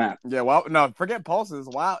across a map. Yeah, well, no, forget pulses.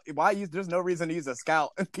 Why use? There's no reason to use a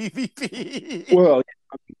scout in PvP. Well,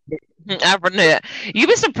 You'd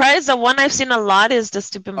be surprised. The one I've seen a lot is the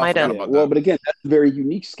stupid Mida. yeah, well, but again, that's a very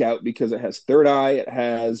unique scout because it has third eye. It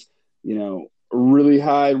has, you know, really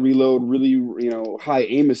high reload, really, you know, high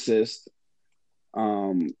aim assist.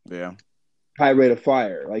 Yeah. High rate of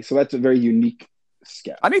fire. Like, so that's a very unique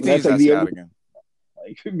scout. I need to use like that scout again.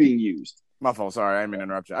 Like being used. My fault. Sorry, I didn't mean to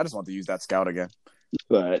interrupt you. I just want to use that scout again.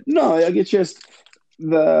 But no, like it's just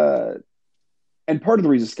and part of the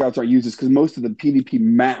reason scouts aren't used is because most of the PvP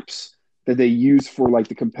maps that they use for like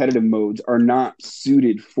the competitive modes are not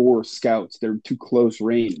suited for scouts. They're too close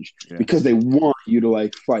range because they want you to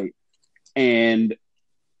like fight. And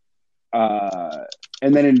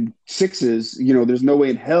then in sixes, you know, there's no way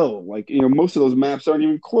in hell. Like, you know, most of those maps aren't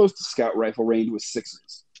even close to scout rifle range with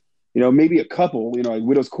sixes. You know, maybe a couple, you know, like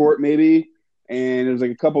Widow's Court maybe, and there's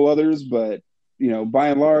like a couple others, but you know, by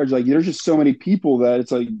and large, like there's just so many people that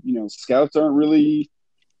it's like, you know, scouts aren't really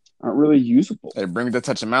usable. They bring the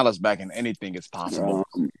touch of malice back, and anything is possible.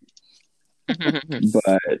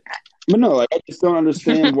 But no, like I just don't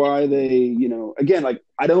understand why they, you know, again, like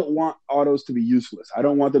I don't want autos to be useless. I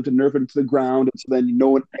don't want them to nerf it to the ground, and so then no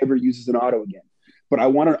one ever uses an auto again. But I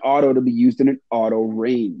want an auto to be used in an auto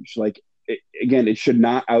range. Like again, it should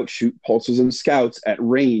not outshoot pulses and scouts at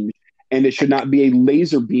range, and it should not be a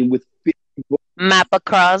laser beam with map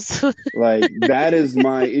across. Like that is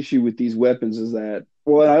my issue with these weapons is that,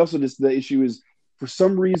 well, and I also just, the issue is for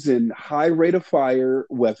some reason high rate of fire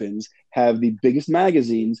weapons have the biggest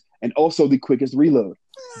magazines and also the quickest reload.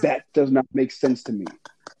 That does not make sense to me.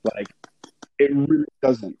 Like it really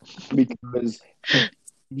doesn't, because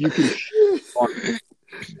you can shoot on it,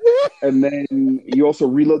 and then you also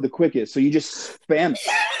reload the quickest, so you just spam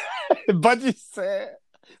it. But you said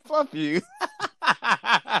fuck you.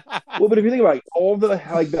 Well, but if you think about it, all the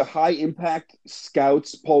like the high impact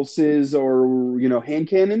scouts, pulses, or you know, hand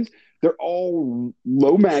cannons, they're all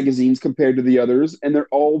low magazines compared to the others, and they're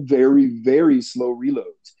all very, very slow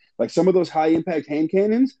reloads. Like some of those high impact hand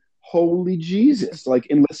cannons, holy Jesus! Like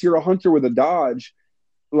unless you're a hunter with a dodge,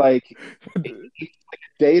 like a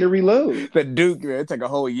day to reload. The Duke, man, it took a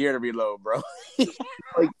whole year to reload, bro.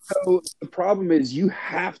 Like so, the problem is you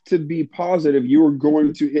have to be positive you are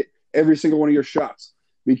going to hit every single one of your shots.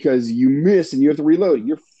 Because you miss and you have to reload,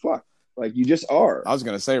 you're fucked. Like you just are. I was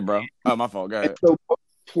gonna say, bro. Oh, my fault. Go ahead. And so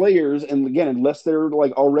players, and again, unless they're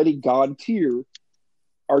like already god tier,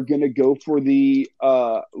 are gonna go for the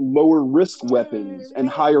lower risk weapons and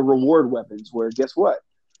higher reward weapons. Where guess what?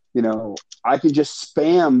 You know, I can just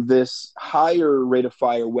spam this higher rate of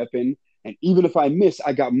fire weapon, and even if I miss,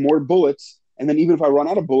 I got more bullets. And then even if I run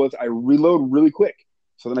out of bullets, I reload really quick.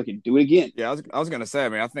 So then I can do it again. Yeah, I was gonna say. I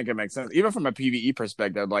mean, I think it makes sense, even from a PVE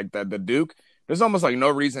perspective. Like the Duke, there's almost like no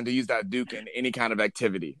reason to use that Duke in any kind of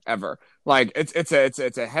activity ever. Like it's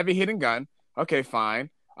a heavy hitting gun. Okay,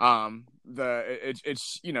 fine.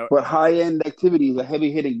 It's you know, but high end activity is a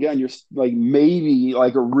heavy hitting gun. You're like maybe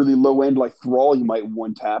like a really low end like Thrall you might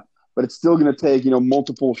one tap, but it's still gonna take, you know,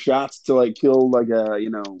 multiple shots to like kill like a,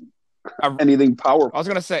 you know, anything powerful. I was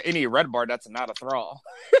gonna say any red bar that's not a Thrall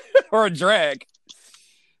or a drag.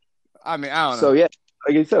 I mean, I don't know. So yeah,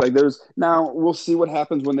 like I said, like there's now we'll see what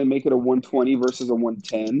happens when they make it a 120 versus a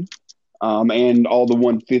 110, and all the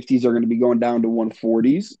 150s are going to be going down to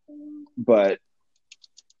 140s. But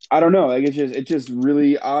I don't know. Like it's just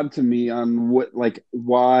really odd to me on what, like,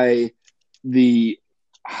 why the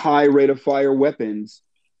high rate of fire weapons,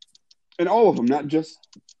 and all of them, not just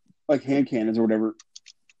like hand cannons or whatever,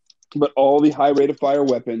 but all the high rate of fire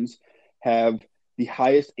weapons have the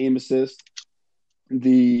highest aim assist,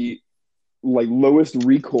 the like lowest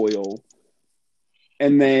recoil,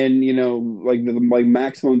 and then, you know, like the like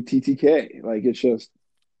maximum TTK. Like it's just,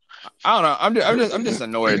 I don't know. I'm just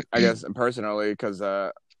annoyed, I guess, personally, because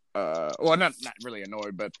well, not really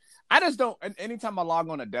annoyed, but I just don't. Anytime I log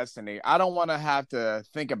on to Destiny, I don't want to have to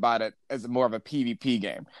think about it as more of a PvP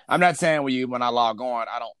game. I'm not saying when I log on,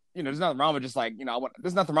 I don't. You know, there's nothing wrong with just like, you know,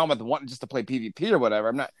 there's nothing wrong with wanting just to play PvP or whatever.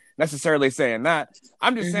 I'm not necessarily saying that.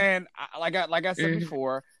 I'm just saying, like I said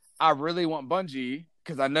before, I really want Bungie,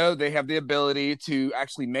 because I know they have the ability to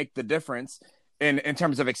actually make the difference in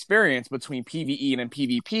terms of experience between PvE and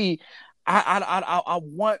PvP. I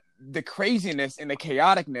want the craziness and the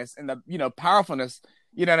chaoticness and the, you know, powerfulness,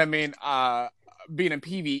 you know what I mean, being in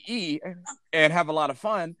PvE and have a lot of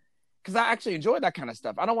fun, because I actually enjoy that kind of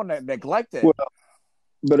stuff. I don't want to neglect it. Well,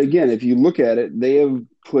 But again, if you look at it, they have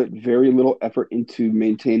put very little effort into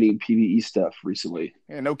maintaining PvE stuff recently.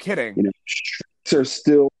 Yeah, no kidding. You know, they're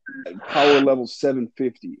still at power level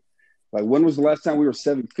 750. Like, when was the last time we were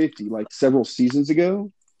 750? Like several seasons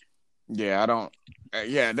ago. Yeah, I don't.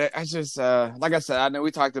 Yeah, I just like I said, I know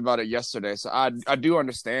we talked about it yesterday, so I do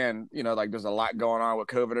understand. You know, like there's a lot going on with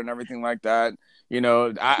COVID and everything like that. You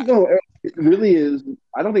know, No, it really is.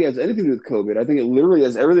 I don't think it has anything to do with COVID. I think it literally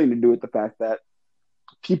has everything to do with the fact that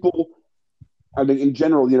people, I mean, in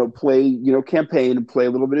general, play, campaign and play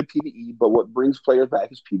a little bit of PvE, but what brings players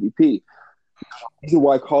back is PvP. The reason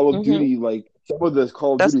why Call of Duty, like some of the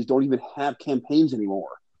Call of Duties don't even have campaigns anymore.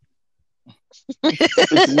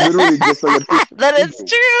 It's literally just like that is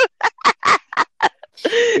true.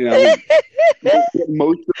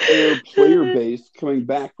 Most of their player base coming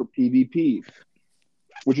back for PvP,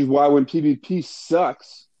 which is why when PvP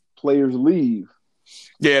sucks, players leave.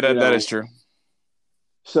 Yeah, that is true.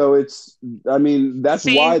 So that's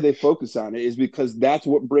why they focus on it, is because that's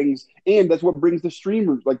what brings the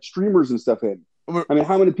streamers and stuff in. I mean,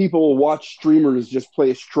 how many people will watch streamers just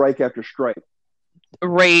play strike after strike?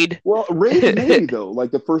 Raid. Well, raid maybe though.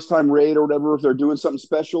 Like the first time raid or whatever, if they're doing something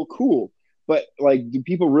special, cool. But like, do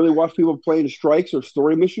people really watch people playing strikes or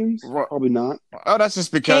story missions? Probably not. Oh, that's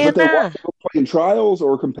just because they watch people playing trials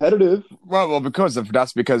or competitive. Well, because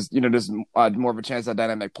there's more of a chance of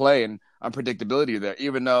dynamic play and unpredictability there.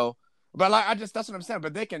 Even though, but like that's what I'm saying.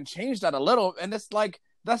 But they can change that a little, and it's like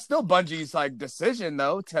that's still Bungie's like decision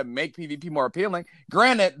though to make PvP more appealing.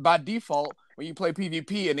 Granted, by default, when you play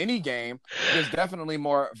PvP in any game, there's definitely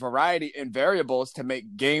more variety and variables to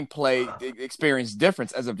make gameplay experience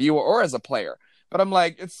difference as a viewer or as a player. But I'm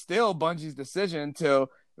like, it's still Bungie's decision to,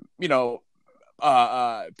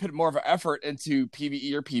 put more of an effort into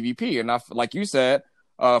PvE or PvP. And like you said,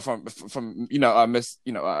 from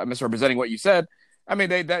misrepresenting what you said, I mean,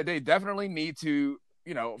 they definitely need to,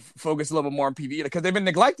 focus a little bit more on PvE because they've been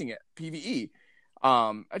neglecting it. PvE.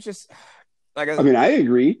 I just like. I mean, I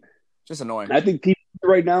agree. Just annoying. I think PvE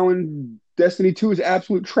right now in Destiny 2 is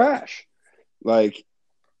absolute trash. Like,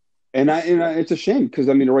 and it's a shame because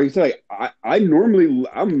I mean, like I said,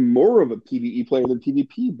 I'm more of a PvE player than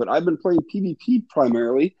PvP, but I've been playing PvP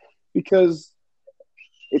primarily because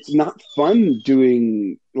it's not fun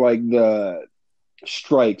doing like the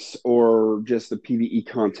strikes or just the PvE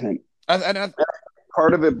content. And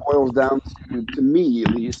part of it boils down to me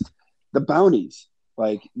at least, the bounties.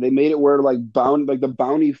 Like they made it where the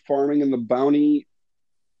bounty farming and the bounty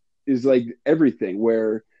is like everything,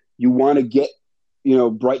 where you want to get,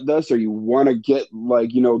 bright dust or you want to get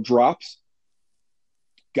drops,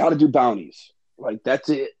 got to do bounties. Like that's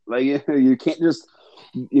it. Like you can't just,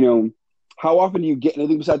 how often do you get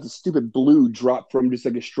anything besides the stupid blue drop from just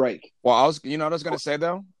like a strike? Well, I was going to say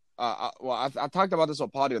though. I talked about this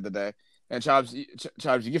with Paul the other day. And Chubbs, you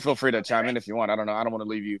can feel free to chime in if you want. I don't know. I don't want to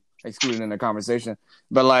leave you excluded in the conversation.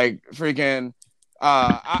 But like freaking,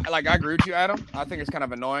 I agree with you, Adam. I think it's kind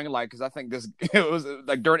of annoying, like because I think it was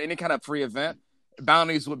like during any kind of free event,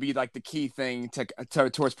 bounties would be like the key thing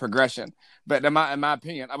towards progression. But in my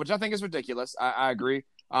opinion, which I think is ridiculous, I agree.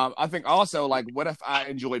 I think also like, what if I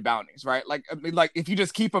enjoy bounties, right? Like if you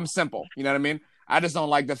just keep them simple, you know what I mean? I just don't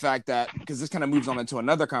like the fact that, because this kind of moves on into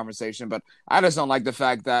another conversation, but I just don't like the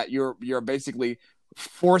fact that you're basically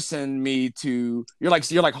forcing me to, you're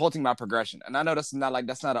like halting my progression. And I know that's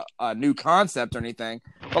not a new concept or anything,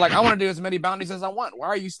 but like I want to do as many bounties as I want. Why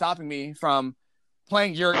are you stopping me from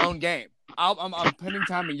playing your own game? I'm putting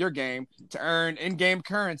time in your game to earn in-game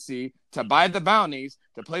currency, to buy the bounties,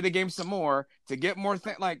 to play the game some more, to get more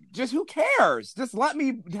things. Like, just who cares? Just let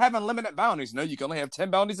me have unlimited bounties. No, you can only have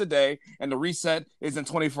 10 bounties a day, and the reset is in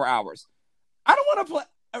 24 hours. I don't want to play.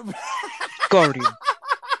 Guardian.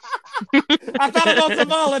 I thought about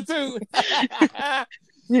Zavala, too.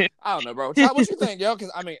 I don't know, bro. Todd, what you think, yo?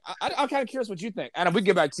 Because I mean, I'm kind of curious what you think. And we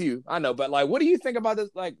get back to you. I know, but like, what do you think about this?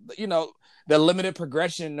 Like, the limited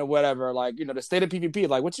progression or whatever. Like, the state of PvP.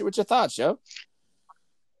 Like, what's your thoughts, yo?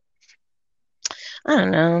 I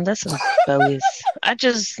don't know. That's some bogus. I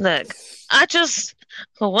just want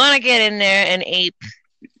to get in there and ape.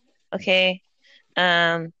 Okay.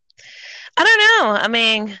 I don't know. I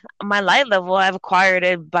mean, my light level, I've acquired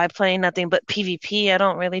it by playing nothing but PvP. I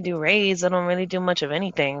don't really do raids. I don't really do much of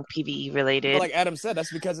anything PvE related. But like Adam said,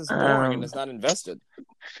 that's because it's boring and it's not invested.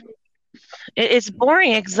 It's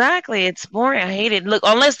boring. Exactly. It's boring. I hate it. Look,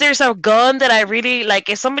 unless there's a gun that I really like,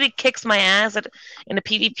 if somebody kicks my ass in a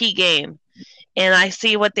PvP game and I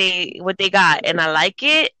see what they got and I like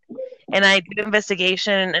it, and I do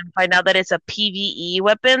investigation and find out that it's a PvE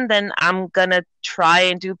weapon, then I'm gonna try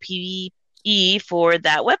and do PvP PVE for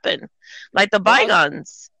that weapon, like the Well,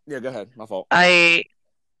 Bygones. yeah, go ahead. My fault. I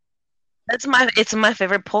it's my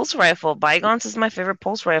favorite pulse rifle. Bygones is my favorite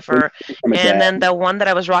pulse rifle, I'm a and dad. then the one that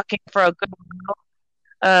I was rocking for a good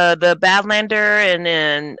the Badlander and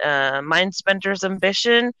then Mindspender's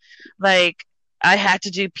Ambition, like I had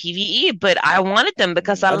to do PVE, but I wanted them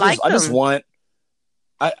because I liked I just them. want.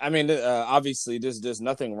 I mean, obviously, there's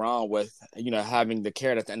nothing wrong with having the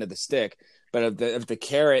carrot at the end of the stick, but if the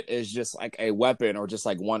carrot is just like a weapon or just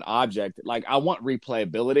like one object, like I want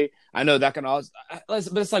replayability. I know that can also, but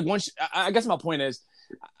it's like once. I guess my point is,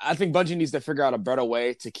 I think Bungie needs to figure out a better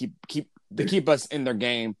way to keep us in their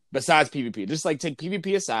game besides PvP. Just like take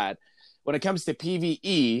PvP aside. When it comes to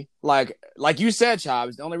PvE, like you said,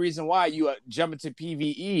 Chobbs, the only reason why you jump into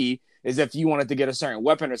PvE is if you wanted to get a certain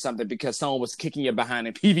weapon or something because someone was kicking you behind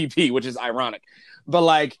in PvP, which is ironic. But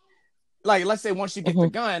like let's say once you get the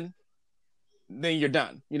gun, then you're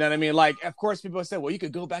done. You know what I mean? Like, of course, people say, well, you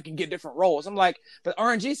could go back and get different roles. I'm like, but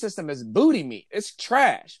RNG system is booty meat. It's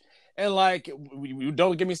trash. And like, we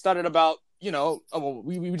don't get me started about,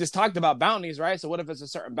 we just talked about bounties, right? So what if it's a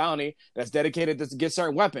certain bounty that's dedicated to get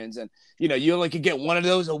certain weapons and, you only could get one of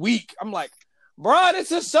those a week? I'm like, bro,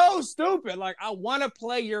 this is so stupid. Like, I want to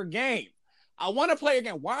play your game.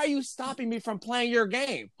 Why are you stopping me from playing your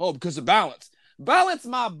game? Oh, because of balance. Balance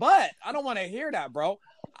my butt. I don't want to hear that, bro.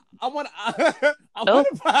 I want to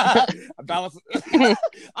balance.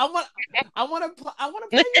 I want to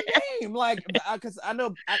play your game, like, because I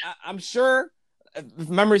know I'm sure, if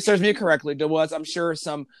memory serves me correctly, there was, I'm sure,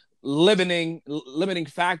 some limiting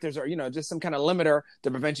factors or just some kind of limiter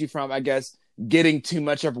to prevent you from, I guess, getting too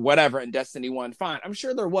much of whatever in Destiny 1. Fine, I'm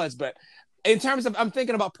sure there was, but in terms of, I'm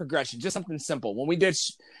thinking about progression, just something simple. When we did,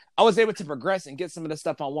 I was able to progress and get some of the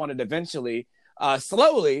stuff I wanted eventually,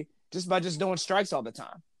 slowly, just by just doing strikes all the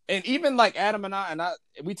time. And even like Adam and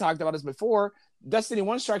we talked about this before, Destiny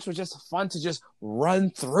 1 strikes was just fun to just run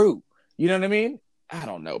through. You know what I mean? I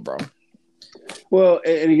don't know, bro. Well,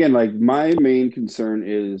 and again, like my main concern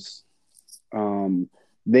is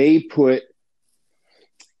they put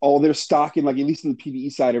all their stock in, like at least in the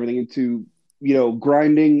PvE side, everything into,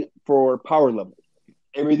 grinding for power level.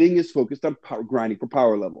 Everything is focused on grinding for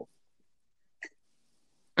power level.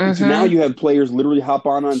 And so now you have players literally hop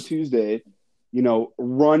on Tuesday,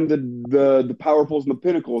 run the power pools and the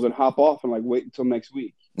pinnacles and hop off and like wait until next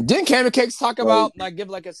week. Didn't Candy Cakes talk about give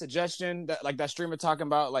like a suggestion that like that streamer talking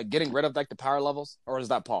about like getting rid of like the power levels, or is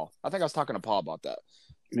that Paul? I think I was talking to Paul about that.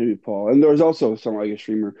 Maybe Paul. And there was also some like a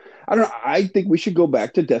streamer. I don't know. I think we should go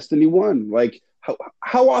back to Destiny 1. Like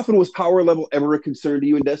how often was power level ever a concern to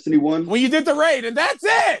you in Destiny 1? When you did the raid and that's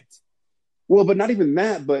it. Well, but not even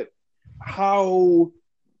that, but how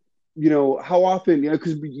often,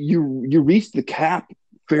 because you reached the cap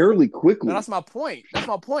fairly quickly. No, that's my point.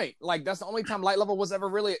 Like, that's the only time light level was ever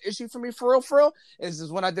really an issue for me, for real, is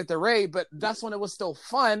when I did the raid, but that's when it was still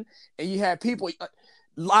fun, and you had people.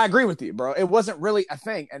 I agree with you, bro. It wasn't really a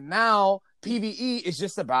thing, and now PvE is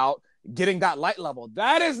just about getting that light level.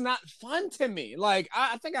 That is not fun to me. Like,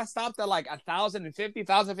 I think I stopped at like 1,050,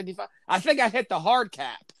 1,055. I think I hit the hard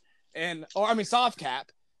cap, soft cap.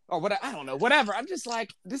 Or what, I don't know, whatever. I'm just like,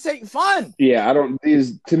 this ain't fun. Yeah, I don't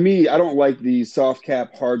like these soft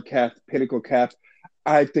cap, hard cap, pinnacle cap.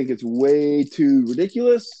 I think it's way too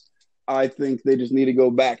ridiculous. I think they just need to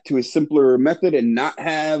go back to a simpler method and not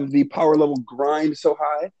have the power level grind so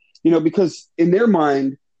high. Because in their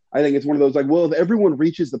mind, I think it's one of those like, well, if everyone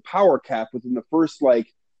reaches the power cap within the first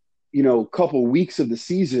couple weeks of the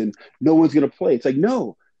season, no one's going to play. It's like,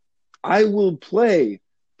 no, I will play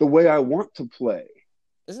the way I want to play.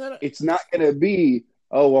 It's not going to be,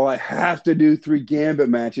 oh, well, I have to do 3 Gambit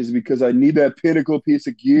matches because I need that pinnacle piece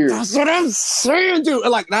of gear. That's what I'm saying, dude.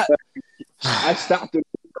 Like that. I stopped it.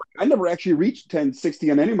 I never actually reached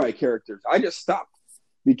 1060 on any of my characters. I just stopped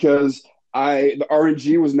because the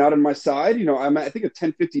RNG was not on my side. I'm at, I think, a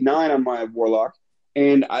 1059 on my Warlock.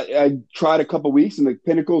 And I tried a couple weeks and the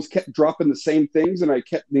pinnacles kept dropping the same things. And I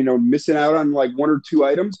kept, missing out on like 1 or 2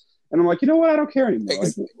 items. And I'm like, you know what? I don't care anymore.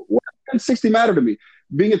 Like, what 1060 matter to me?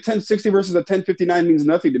 Being a 1060 versus a 1059 means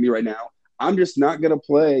nothing to me right now. I'm just not going to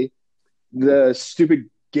play the stupid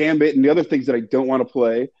Gambit and the other things that I don't want to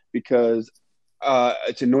play because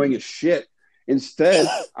it's annoying as shit. Instead,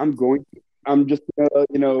 I'm just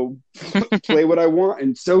going to, play what I want,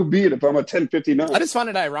 and so be it if I'm a 1059. I just find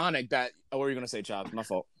it ironic that, what were you going to say, Chobbs? My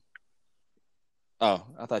fault. Oh,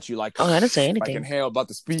 I thought you I didn't say anything. Like inhale about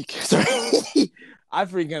to speak. Sorry. I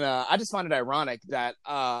just find it ironic that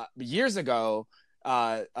years ago,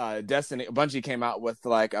 Destiny Bungie came out with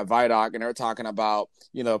like a Vidoc, and they're talking about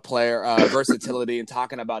player versatility and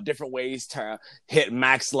talking about different ways to hit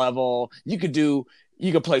max level. You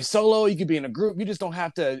could play solo, you could be in a group. You just don't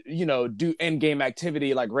have to do end game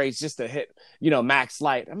activity like raids just to hit max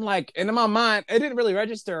light. I'm like, and in my mind, it didn't really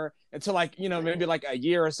register until like maybe like a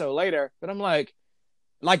year or so later. But I'm like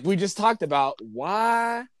we just talked about,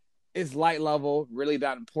 why is light level really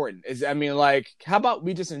that important? How about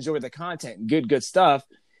we just enjoy the content, good stuff,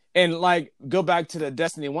 and like go back to the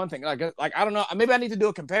Destiny 1 thing. Like I don't know, maybe I need to do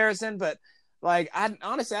a comparison, but like I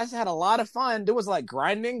honestly just had a lot of fun. There was like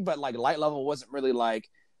grinding, but like light level wasn't really like,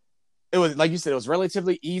 it was like you said, it was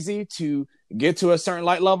relatively easy to get to a certain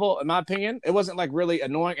light level. In my opinion, it wasn't like really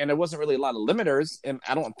annoying, and there wasn't really a lot of limiters. And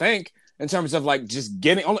I don't think in terms of like just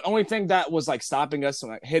getting, only thing that was like stopping us from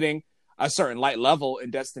like hitting a certain light level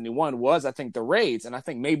in Destiny 1 was, I think, the raids, and I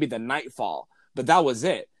think maybe the Nightfall, but that was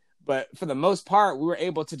it. But for the most part, we were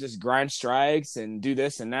able to just grind strikes and do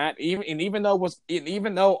this and that. Even though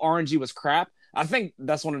RNG was crap, I think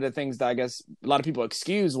that's one of the things that I guess a lot of people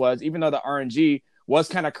excuse was, even though the RNG was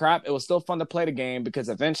kind of crap, it was still fun to play the game, because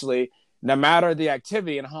eventually, no matter the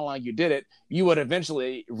activity and how long you did it, you would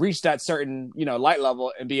eventually reach that certain light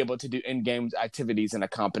level and be able to do in-game activities in a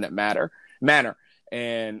competent manner.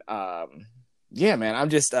 And yeah, man, I'm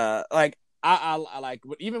just like I like,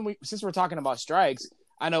 since we're talking about strikes,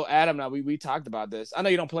 I know Adam and we talked about this. I know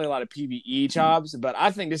you don't play a lot of PvE jobs, but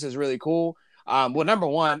I think this is really cool. Well, number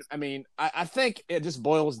one, I think it just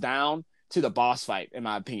boils down to the boss fight, in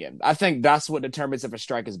my opinion. I think that's what determines if a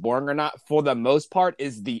strike is boring or not. For the most part,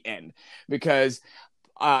 is the end, because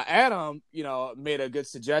Adam, made a good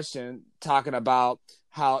suggestion talking about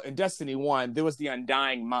how in Destiny 1, there was the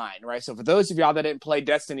Undying Mind, right? So for those of y'all that didn't play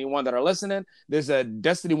Destiny 1 that are listening, there's a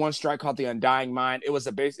Destiny 1 strike called the Undying Mind. It was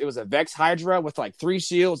a Vex Hydra with like 3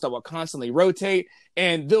 shields that would constantly rotate,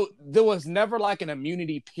 and there was never like an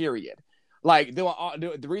immunity period. Like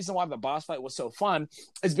the reason why the boss fight was so fun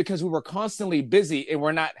is because we were constantly busy and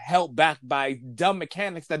we're not held back by dumb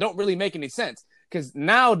mechanics that don't really make any sense. Because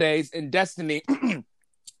nowadays in Destiny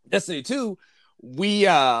 2,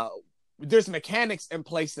 there's mechanics in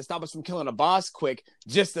place to stop us from killing a boss quick,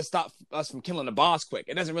 just to stop us from killing a boss quick.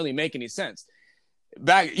 It doesn't really make any sense.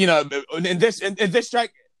 Back, in this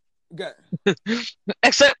strike,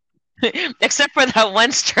 except for that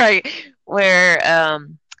one strike where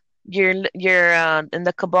you're in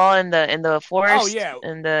the Cabal in the forest. Oh yeah,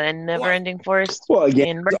 in the never-ending forest. Well,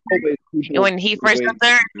 again, when he first got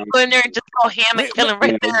there, go in there and just go ham and kill him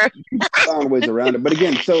right there. Found ways around it, but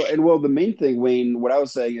again, the main thing, Wayne, what I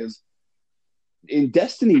was saying is, in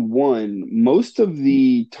Destiny 1, most of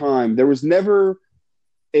the time there was never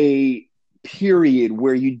a period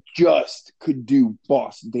where you just could do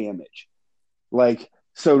boss damage. Like,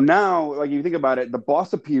 so now, like, if you think about it, the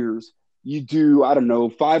boss appears, you do, I don't know,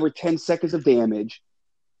 5 or 10 seconds of damage,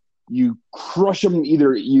 you crush them,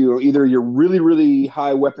 either your really, really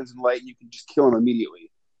high weapons and light, you can just kill them immediately.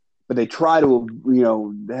 But they try to,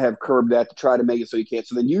 have curbed that to try to make it so you can't.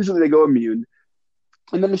 So then usually they go immune,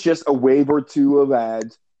 and then it's just a wave or two of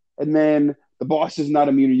ads, and then the boss is not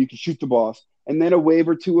immune, you can shoot the boss, and then a wave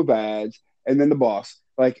or two of ads, and then the boss.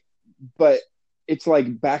 Like, but it's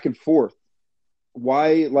like back and forth.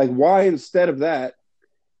 Why instead of that,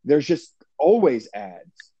 there's just always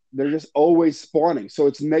ads. They're just always spawning.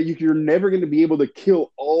 So you're never going to be able to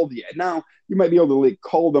kill all the ads. Now, you might be able to like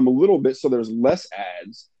call them a little bit so there's less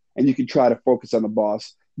ads, and you can try to focus on the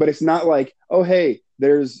boss. But it's not like, oh, hey,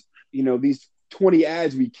 there's, these 20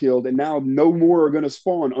 ads we killed, and now no more are going to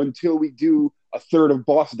spawn until we do a third of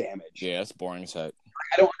boss damage. Yeah, it's boring as heck.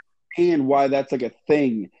 I don't understand why that's like a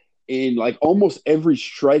thing in like almost every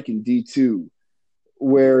strike in D2,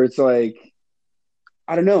 where it's like,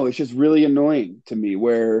 I don't know, it's just really annoying to me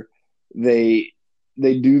where they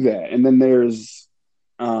do that. And then there's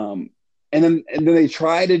and then they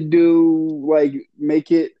try to do like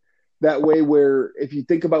make it that way where if you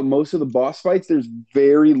think about most of the boss fights, there's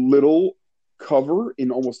very little cover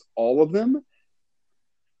in almost all of them.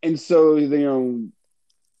 And so,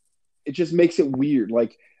 it just makes it weird.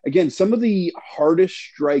 Like, again, some of the hardest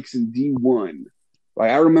strikes in D1,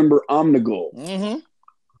 like I remember Omnigul. Mm-hmm.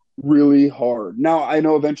 Really hard. Now, I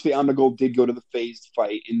know eventually Omnigul did go to the phased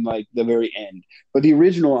fight in like the very end, but the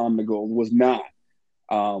original Omnigul was not.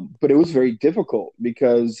 But it was very difficult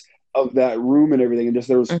because of that room and everything. And just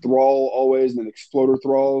there was Thrall always, and then Exploder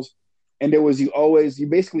Thralls. And there was you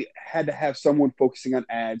basically had to have someone focusing on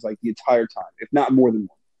ads like the entire time, if not more than one.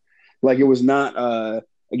 Like it was not,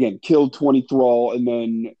 again, kill 20 Thrall and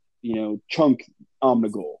then, chunk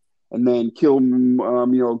Omnigul. And then kill,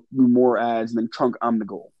 more ads and then chunk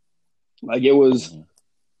Omnigul. Like it was,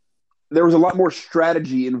 there was a lot more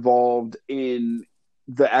strategy involved in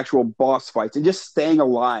the actual boss fights and just staying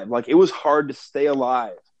alive. Like it was hard to stay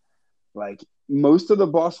alive. Like most of the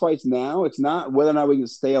boss fights now, it's not whether or not we can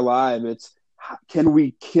stay alive. It's can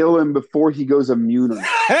we kill him before he goes immune or not?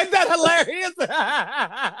 Isn't that hilarious?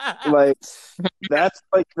 Like that's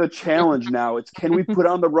like the challenge now. It's can we put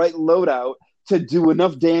on the right loadout to do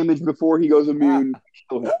enough damage before he goes immune?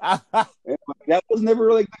 And that was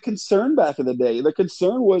never like the concern back in the day. The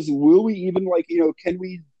concern was, will we even like can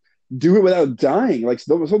we do it without dying? Like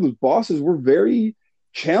some of those bosses were very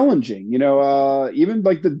challenging. Even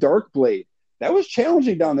like the Dark Blade, that was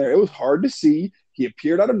challenging down there. It was hard to see. He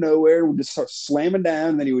appeared out of nowhere and would just start slamming down,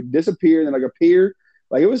 and then he would disappear and then like appear.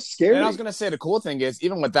 Like it was scary. And I was gonna say the cool thing is,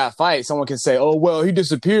 even with that fight, someone can say, "Oh, well, he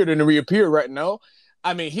disappeared and then reappeared." Right? No,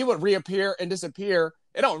 I mean he would reappear and disappear.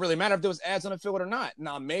 It don't really matter if there was ads on the field or not.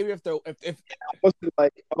 Now maybe if it wasn't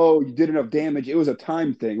like, oh, you did enough damage. It was a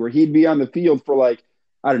time thing where he'd be on the field for like,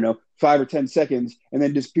 I don't know, 5 or 10 seconds and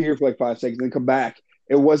then disappear for like 5 seconds and then come back.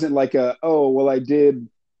 It wasn't like oh, well, I did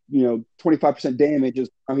 25% damage.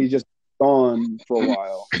 He's just gone for a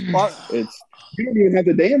while. It's you don't even have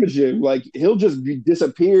to damage him. Like he'll just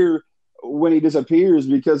disappear when he disappears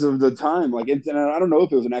because of the time. Like, and I don't know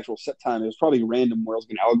if it was an actual set time. It was probably random, where it was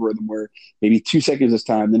an algorithm where maybe 2 seconds this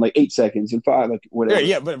time, then like 8 seconds and 5, like whatever.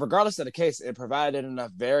 Yeah. But regardless of the case, it provided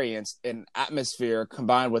enough variance in atmosphere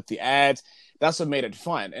combined with the ads. That's what made it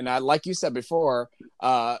fun. And like you said before,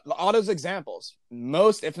 all those examples,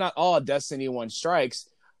 most, if not all, Destiny 1 strikes,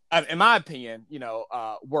 in my opinion,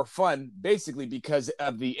 were fun basically because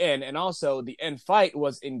of the end. And also the end fight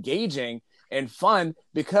was engaging and fun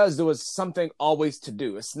because there was something always to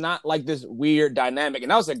do. It's not like this weird dynamic.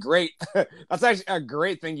 And that was that's actually a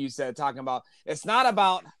great thing you said, talking about, it's not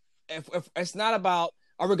about, if it's not about,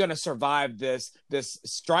 are we going to survive this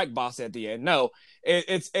strike boss at the end? No,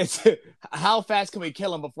 it's how fast can we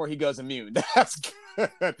kill him before he goes immune? That's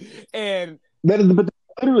good. And but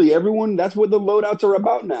literally everyone, that's what the loadouts are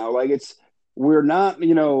about now. Like we're not,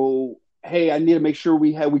 hey, I need to make sure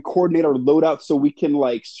we coordinate our loadouts so we can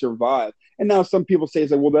like survive. And now some people say,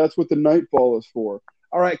 it's like, well, that's what the Nightfall is for.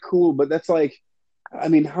 All right, cool. But that's like, I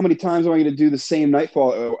mean, how many times am I going to do the same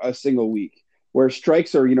Nightfall a single week? Where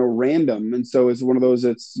strikes are, random. And so it's one of those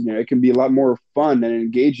that's, it can be a lot more fun and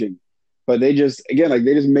engaging. But they just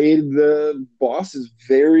made the bosses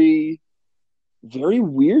very, very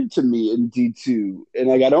weird to me in D2. And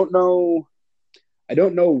like, I don't know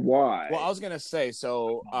why. Well, I was going to say,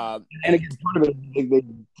 so. And again, part of it, they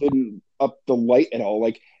didn't up the light at all.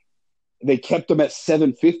 Like, they kept them at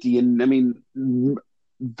 750, and I mean,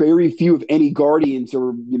 very few, if any, Guardians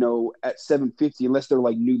are at 750 unless they're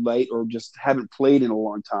like new light or just haven't played in a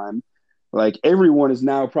long time. Like everyone is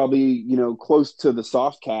now probably close to the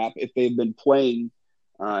soft cap if they've been playing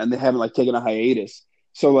and they haven't like taken a hiatus.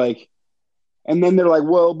 So like, and then they're like,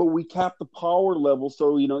 well, but we capped the power level,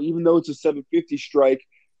 so even though it's a 750 strike,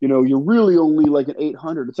 you're really only like an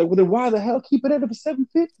 800. It's like, well, then why the hell keep it at a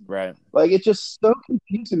 750? Right. Like, it's just so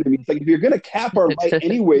confusing to me. It's like, if you're going to cap our light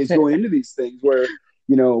anyways going into these things where,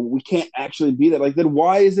 we can't actually be that, like, then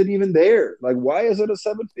why is it even there? Like, why is it a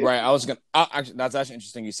 750? Right. Actually, that's actually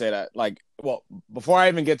interesting you say that. Like, well, before I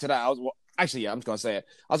even get to that, I'm just going to say it.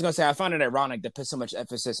 I was going to say, I find it ironic to put so much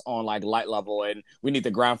emphasis on like light level and we need the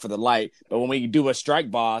ground for the light. But when we do a strike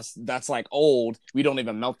boss that's like old, we don't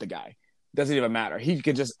even melt the guy. Doesn't even matter. He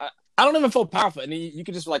could just, I don't even feel powerful. And you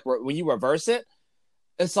could just like, when you reverse it,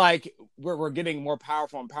 it's like we're getting more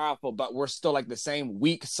powerful and powerful, but we're still like the same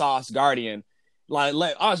weak sauce Guardian.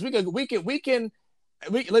 Like us, we could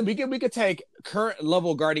take current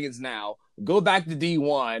level Guardians now, go back to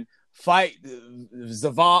D1, fight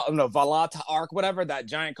Valata Arc, whatever, that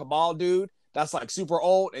giant Cabal dude that's like super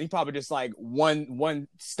old, and he probably just like one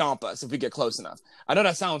stomp us if we get close enough. I know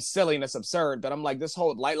that sounds silly and it's absurd, but I'm like, this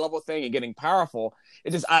whole light level thing and getting powerful,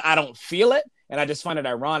 it just I don't feel it, and I just find it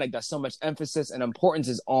ironic that so much emphasis and importance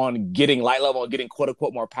is on getting light level and getting quote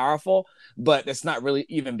unquote more powerful, but it's not really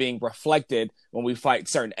even being reflected when we fight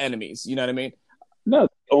certain enemies. You know what I mean? No,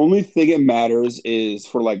 the only thing it matters is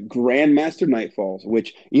for like Grandmaster Nightfalls,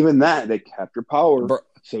 which even that they capture power,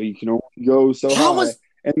 so you can only go so high.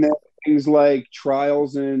 And then things like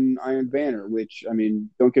Trials and Iron Banner, which, I mean,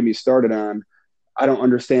 don't get me started on. I don't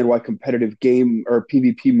understand why competitive game or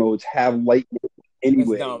PvP modes have light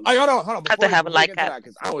anyway. Hold on. Have to have a light cap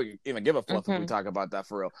because I don't even give a fuck if we talk about that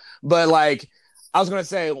for real. But like, I was gonna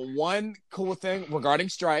say one cool thing regarding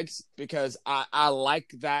strikes, because I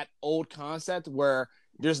like that old concept where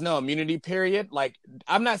there's no immunity period. Like,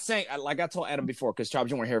 I'm not saying, like I told Adam before, because Charles,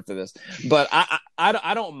 you weren't here for this, but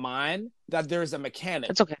I don't mind that there's a mechanic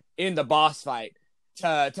It's okay. in the boss fight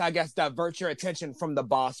to I guess divert your attention from the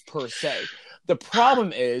boss per se. The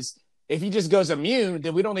problem is if he just goes immune,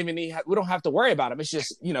 then we don't have to worry about him. It's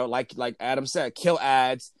just, you know, like Adam said, kill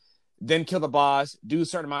ads, then kill the boss, do a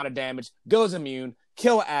certain amount of damage, goes immune,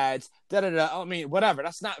 kill ads, I mean, whatever.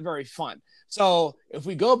 That's not very fun. So if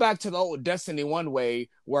we go back to the old Destiny 1 way,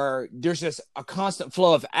 where there's just a constant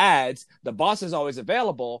flow of ads, the boss is always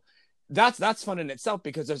available. That's fun in itself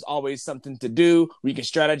because there's always something to do. We can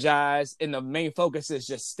strategize, and the main focus is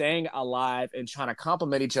just staying alive and trying to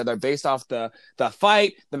complement each other based off the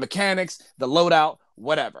fight, the mechanics, the loadout,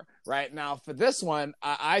 whatever. Right now, for this one,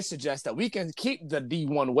 I suggest that we can keep the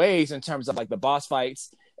D1 ways in terms of like the boss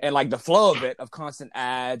fights and like the flow of it, of constant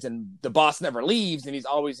ads, and the boss never leaves, and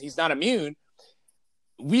he's not immune.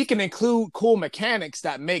 We can include cool mechanics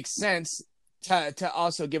that make sense to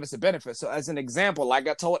also give us a benefit. So as an example, like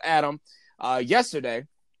I told Adam yesterday,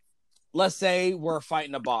 let's say we're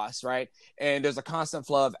fighting a boss, right? And there's a constant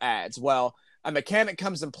flow of ads. Well, a mechanic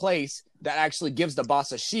comes in place that actually gives the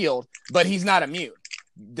boss a shield, but he's not immune.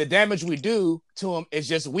 The damage we do to him is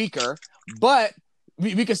just weaker, but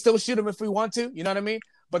we can still shoot him if we want to, you know what I mean?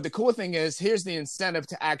 But the cool thing is, here's the incentive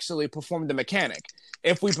to actually perform the mechanic.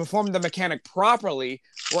 If we perform the mechanic properly,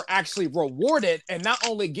 we're actually rewarded, and not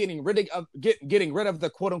only getting rid of the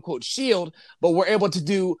quote unquote shield, but we're able to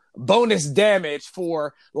do bonus damage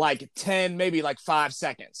for like 10, maybe like 5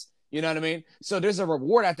 seconds. You know what I mean? So there's a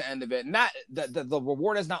reward at the end of it. Not the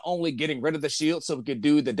reward is not only getting rid of the shield so we could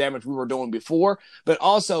do the damage we were doing before, but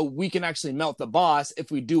also we can actually melt the boss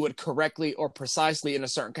if we do it correctly or precisely in a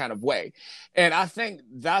certain kind of way. And I think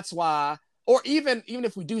that's why, or even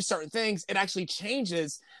if we do certain things, it actually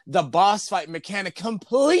changes the boss fight mechanic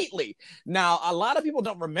completely. Now, a lot of people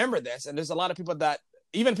don't remember this, and there's a lot of people that,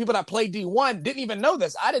 even people that play D1, didn't even know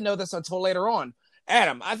this. I didn't know this until later on.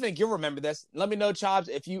 Adam, I think you'll remember this. Let me know, Chobbs,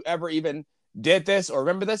 if you ever even did this or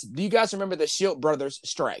remember this. Do you guys remember the Shield Brothers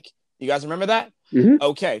strike? You guys remember that? Mm-hmm.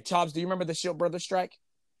 Okay. Chobbs, do you remember the Shield Brothers strike?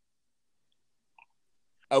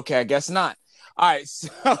 Okay, I guess not. All right.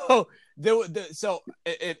 So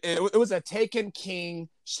it was a Taken King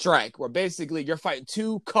strike where basically you're fighting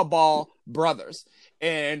two Cabal brothers.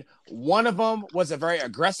 And one of them was a very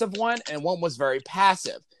aggressive one and one was very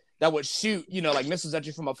passive. That would shoot, you know, like missiles at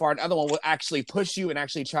you from afar. And the other one would actually push you and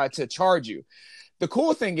actually try to charge you. The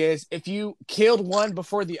cool thing is, if you killed one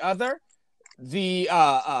before the other,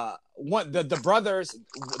 one of the brothers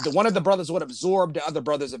would absorb the other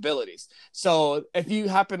brother's abilities. So if you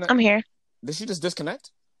happen to, I'm here. Did she just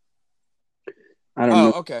disconnect? I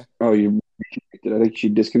don't know. Okay. Oh, you reconnected. I think she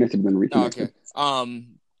disconnected and then reconnected. Okay.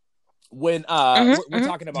 When we're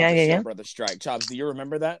talking about the Shield Brothers strike, Chobbs, do you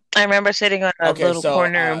remember that? I remember sitting on a little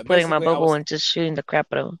corner and putting my bubble and just shooting the crap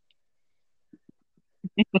out of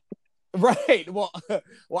him. Right. Well,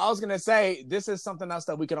 I was gonna say this is something else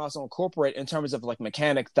that we can also incorporate in terms of like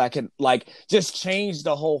mechanics that can like just change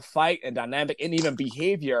the whole fight and dynamic and even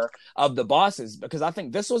behavior of the bosses. Because I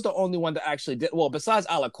think this was the only one that actually did well. Besides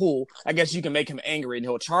Ala Kul, I guess you can make him angry and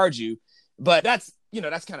he'll charge you, but that's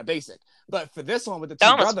kind of basic. But for this one with the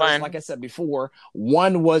two brothers, like I said before,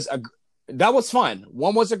 that was fun.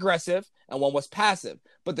 One was aggressive and one was passive.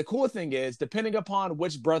 But the cool thing is, depending upon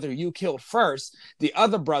which brother you killed first, the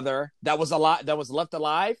other brother that was left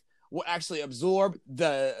alive will actually absorb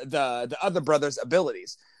the other brother's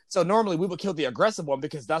abilities. So normally we would kill the aggressive one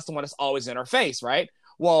because that's the one that's always in our face, right?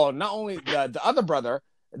 Well, not only the other brother,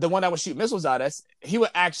 the one that would shoot missiles at us, he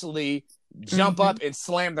would actually jump up and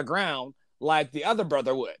slam the ground like the other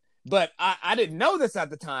brother would. But I didn't know this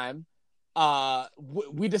at the time.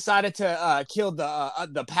 We decided to kill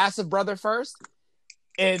the passive brother first,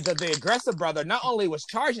 and the aggressive brother not only was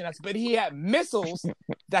charging us, but he had missiles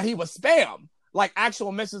that he would spam, like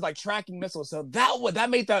actual missiles, like tracking missiles. So that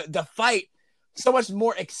made the fight so much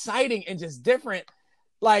more exciting and just different.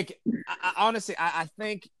 Like honestly, I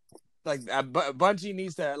think like Bungie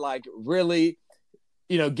needs to like really,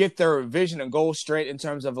 get their vision and goals straight in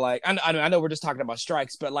terms of like, I know we're just talking about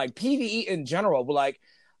strikes, but like PvE in general, like,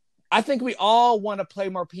 I think we all want to play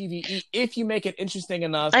more PvE if you make it interesting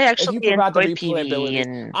enough. I actually enjoyed PvE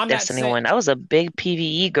in Destiny 1. I was a big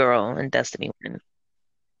PvE girl in Destiny 1.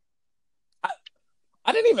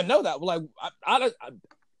 I didn't even know that. Like, I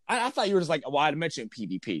thought you were just like, well, I mentioned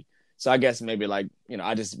PvP. So I guess maybe like,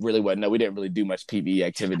 I just really wouldn't know. We didn't really do much PvE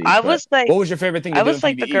activity. I was like, what was your favorite thing to do in PvE? I was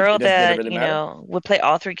like the girl that, would play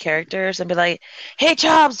all three characters and be like, hey,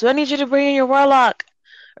 Chobbs, I need you to bring in your Warlock.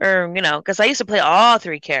 or because I used to play all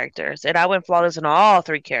three characters, and I went flawless in all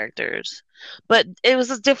three characters. But it was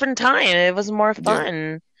a different time. It was more Yeah,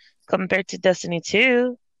 fun compared to Destiny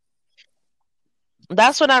 2.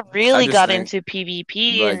 That's when I I really just got think into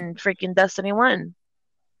PvP like and freaking Destiny 1.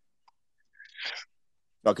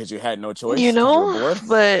 because you had no You choice because you were know? bored.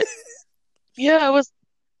 But yeah,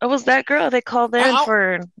 I was that girl they called in I,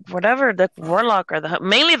 for whatever, the warlock or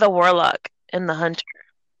mainly the warlock and the hunter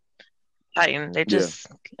titan. They yeah, just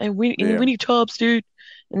we yeah. need tops, dude.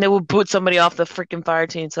 And they would boot somebody off the freaking fire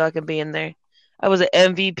team so I could be in there. I was an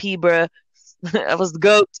MVP, bruh. I was the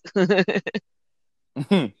GOAT.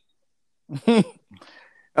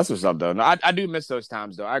 That's what's up, though. No, I do miss those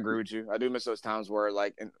times, though. I agree with you. I do miss those times where,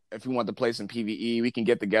 like, if we want to play some PVE, we can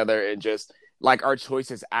get together and just like our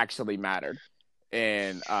choices actually mattered.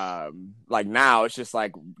 And like now, it's just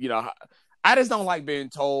like I just don't like being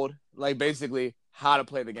told like basically how to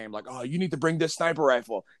play the game. Like, oh, you need to bring this sniper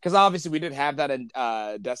rifle because obviously we did have that in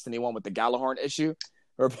Destiny 1 with the Galahorn issue,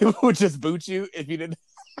 where people would just boot you if you didn't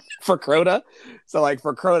for Crota. So like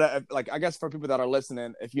for Crota, like I guess for people that are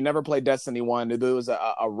listening, if you never played Destiny 1, there was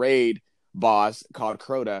a raid boss called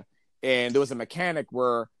Crota, and there was a mechanic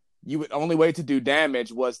where only way to do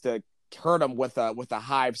damage was to hurt him with a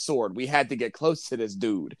hive sword. We had to get close to this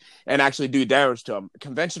dude and actually do damage to him.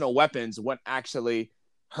 Conventional weapons wouldn't actually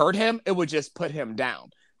hurt him; it would just put him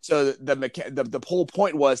down. So the whole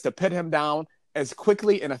point was to put him down as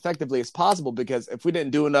quickly and effectively as possible, because if we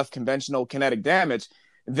didn't do enough conventional kinetic damage,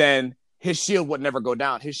 then his shield would never go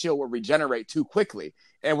down. His shield would regenerate too quickly,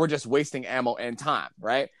 and we're just wasting ammo and time,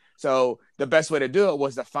 right? So the best way to do it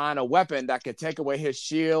was to find a weapon that could take away his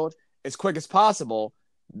shield as quick as possible.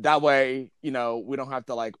 That way, we don't have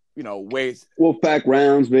to waste. Wolfpack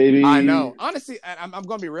rounds, baby. I know. Honestly, I'm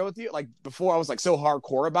going to be real with you. Like before, I was like so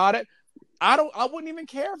hardcore about it. I wouldn't even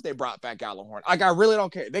care if they brought back Galahorn. Like I really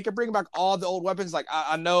don't care. They could bring back all the old weapons. Like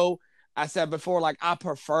I know I said before, like I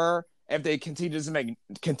prefer if they continue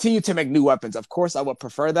to make new weapons. Of course, I would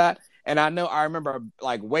prefer that. And I remember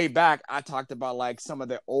like way back, I talked about like some of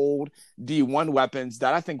the old D1 weapons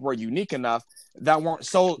that I think were unique enough that weren't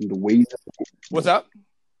sold. The ways. What's up?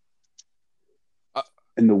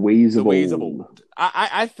 And the ways of old.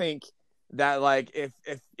 I think that like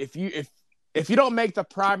if you don't make the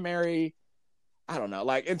primary, I don't know,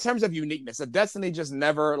 like in terms of uniqueness, a Destiny just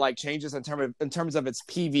never like changes in terms of its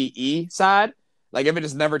PvE side. Like if it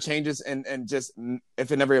just never changes and just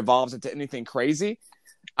if it never evolves into anything crazy,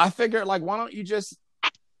 I figured like why don't you just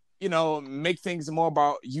make things more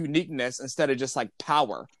about uniqueness instead of just like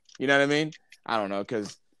power. You know what I mean? I don't know,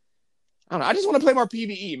 because I don't know. I just want to play more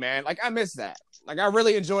PvE, man. Like I miss that. Like I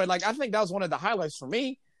really enjoyed. Like I think that was one of the highlights for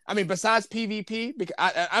me. I mean, besides PvP,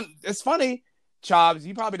 because it's funny, Chobbs.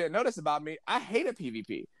 You probably didn't notice about me. I hated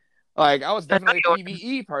PvP. Like I was definitely a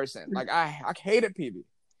PvE person. Like I hated PvP.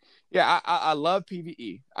 Yeah, I love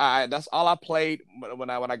PvE. That's all I played when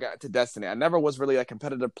I got to Destiny. I never was really a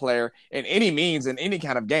competitive player in any means in any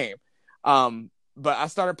kind of game. But I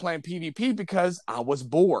started playing PvP because I was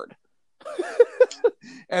bored.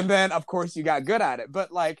 And then of course you got good at it.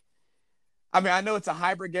 But like, I mean, I know it's a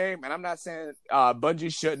hybrid game, and I'm not saying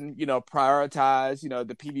Bungie shouldn't, prioritize,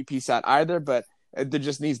 the PvP side either, but there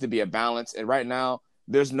just needs to be a balance. And right now,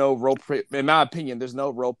 there's no in my opinion, there's no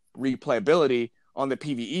role replayability on the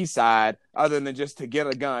PvE side other than just to get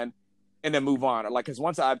a gun and then move on. Like, because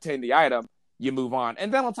once I obtain the item, you move on.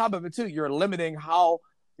 And then on top of it too, you're limiting how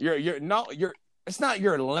it's not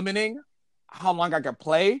you're limiting how long I can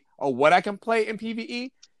play or what I can play in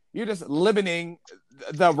PvE. You're just limiting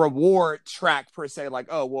the reward track per se. Like,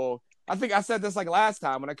 oh, well, I think I said this like last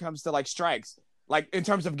time when it comes to like strikes, like in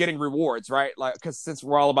terms of getting rewards, right? Like, because since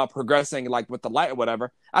we're all about progressing, like with the light or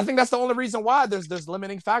whatever, I think that's the only reason why there's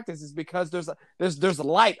limiting factors is because there's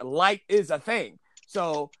light. Light is a thing.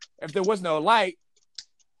 So if there was no light,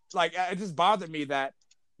 like it just bothered me that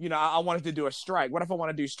I wanted to do a strike. What if I want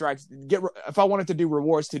to do strikes? If I wanted to do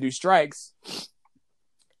rewards to do strikes,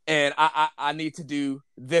 and I need to do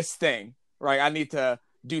this thing, right? I need to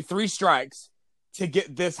do 3 strikes to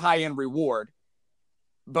get this high-end reward.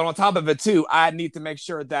 But on top of it, too, I need to make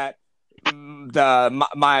sure that my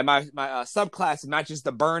subclass matches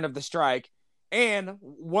the burn of the strike. And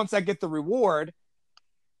once I get the reward,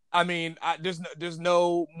 I mean, there's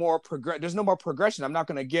no more progression. I'm not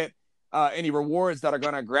going to get any rewards that are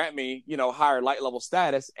going to grant me, higher light level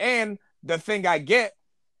status. And the thing I get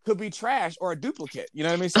could be trash or a duplicate. You know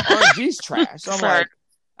what I mean? So RNG's trash. So I'm Sorry.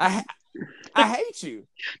 like, I hate you.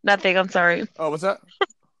 Nothing. I'm sorry. Oh, what's up?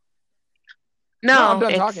 No, I'm done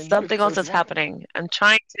it's talking. something else that's happening. I'm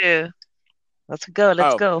trying to. Let's go.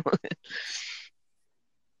 Let's go.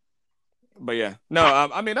 But yeah, no,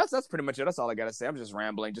 I mean that's pretty much it. That's all I gotta say. I'm just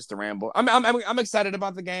rambling, just to ramble. I'm excited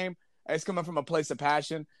about the game. It's coming from a place of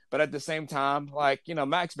passion, but at the same time, like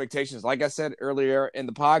my expectations, like I said earlier in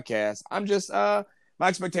the podcast, I'm just my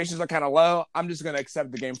expectations are kind of low. I'm just gonna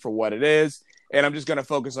accept the game for what it is, and I'm just gonna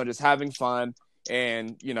focus on just having fun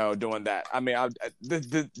and doing that. I mean,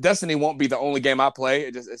 the Destiny won't be the only game I play.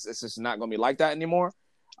 It's just not gonna be like that anymore.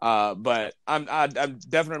 But I'm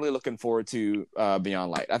definitely looking forward to Beyond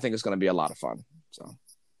Light. I think it's going to be a lot of fun. So,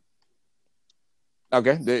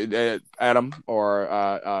 okay, Adam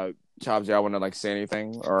or Chobbs, y'all want to say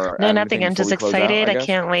anything or No, add nothing. anything I'm before just we close out? excited. I I guess.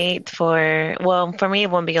 can't wait for. Well, for me, it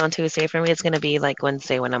won't be on Tuesday. For me, it's going to be like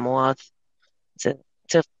Wednesday when I'm off to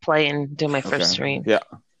play and do my first stream. Yeah,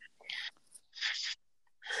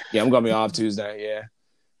 I'm going to be off Tuesday. Yeah.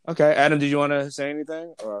 Okay, Adam, did you want to say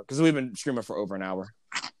anything? Because we've been streaming for over an hour.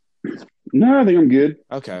 No, I think I'm good.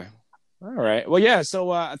 Okay. All right. Well, yeah.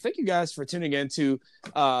 So thank you guys for tuning in to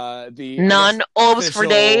the non-orbs for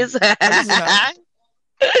days.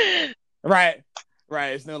 Right.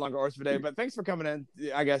 It's no longer Orbs for Day, but thanks for coming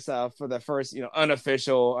in. I guess for the first,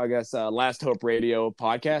 unofficial, Last Hope Radio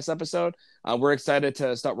podcast episode. We're excited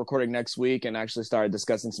to start recording next week and actually start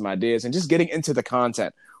discussing some ideas and just getting into the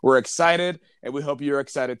content. We're excited, and we hope you're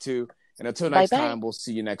excited too. And until next time, we'll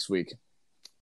see you next week.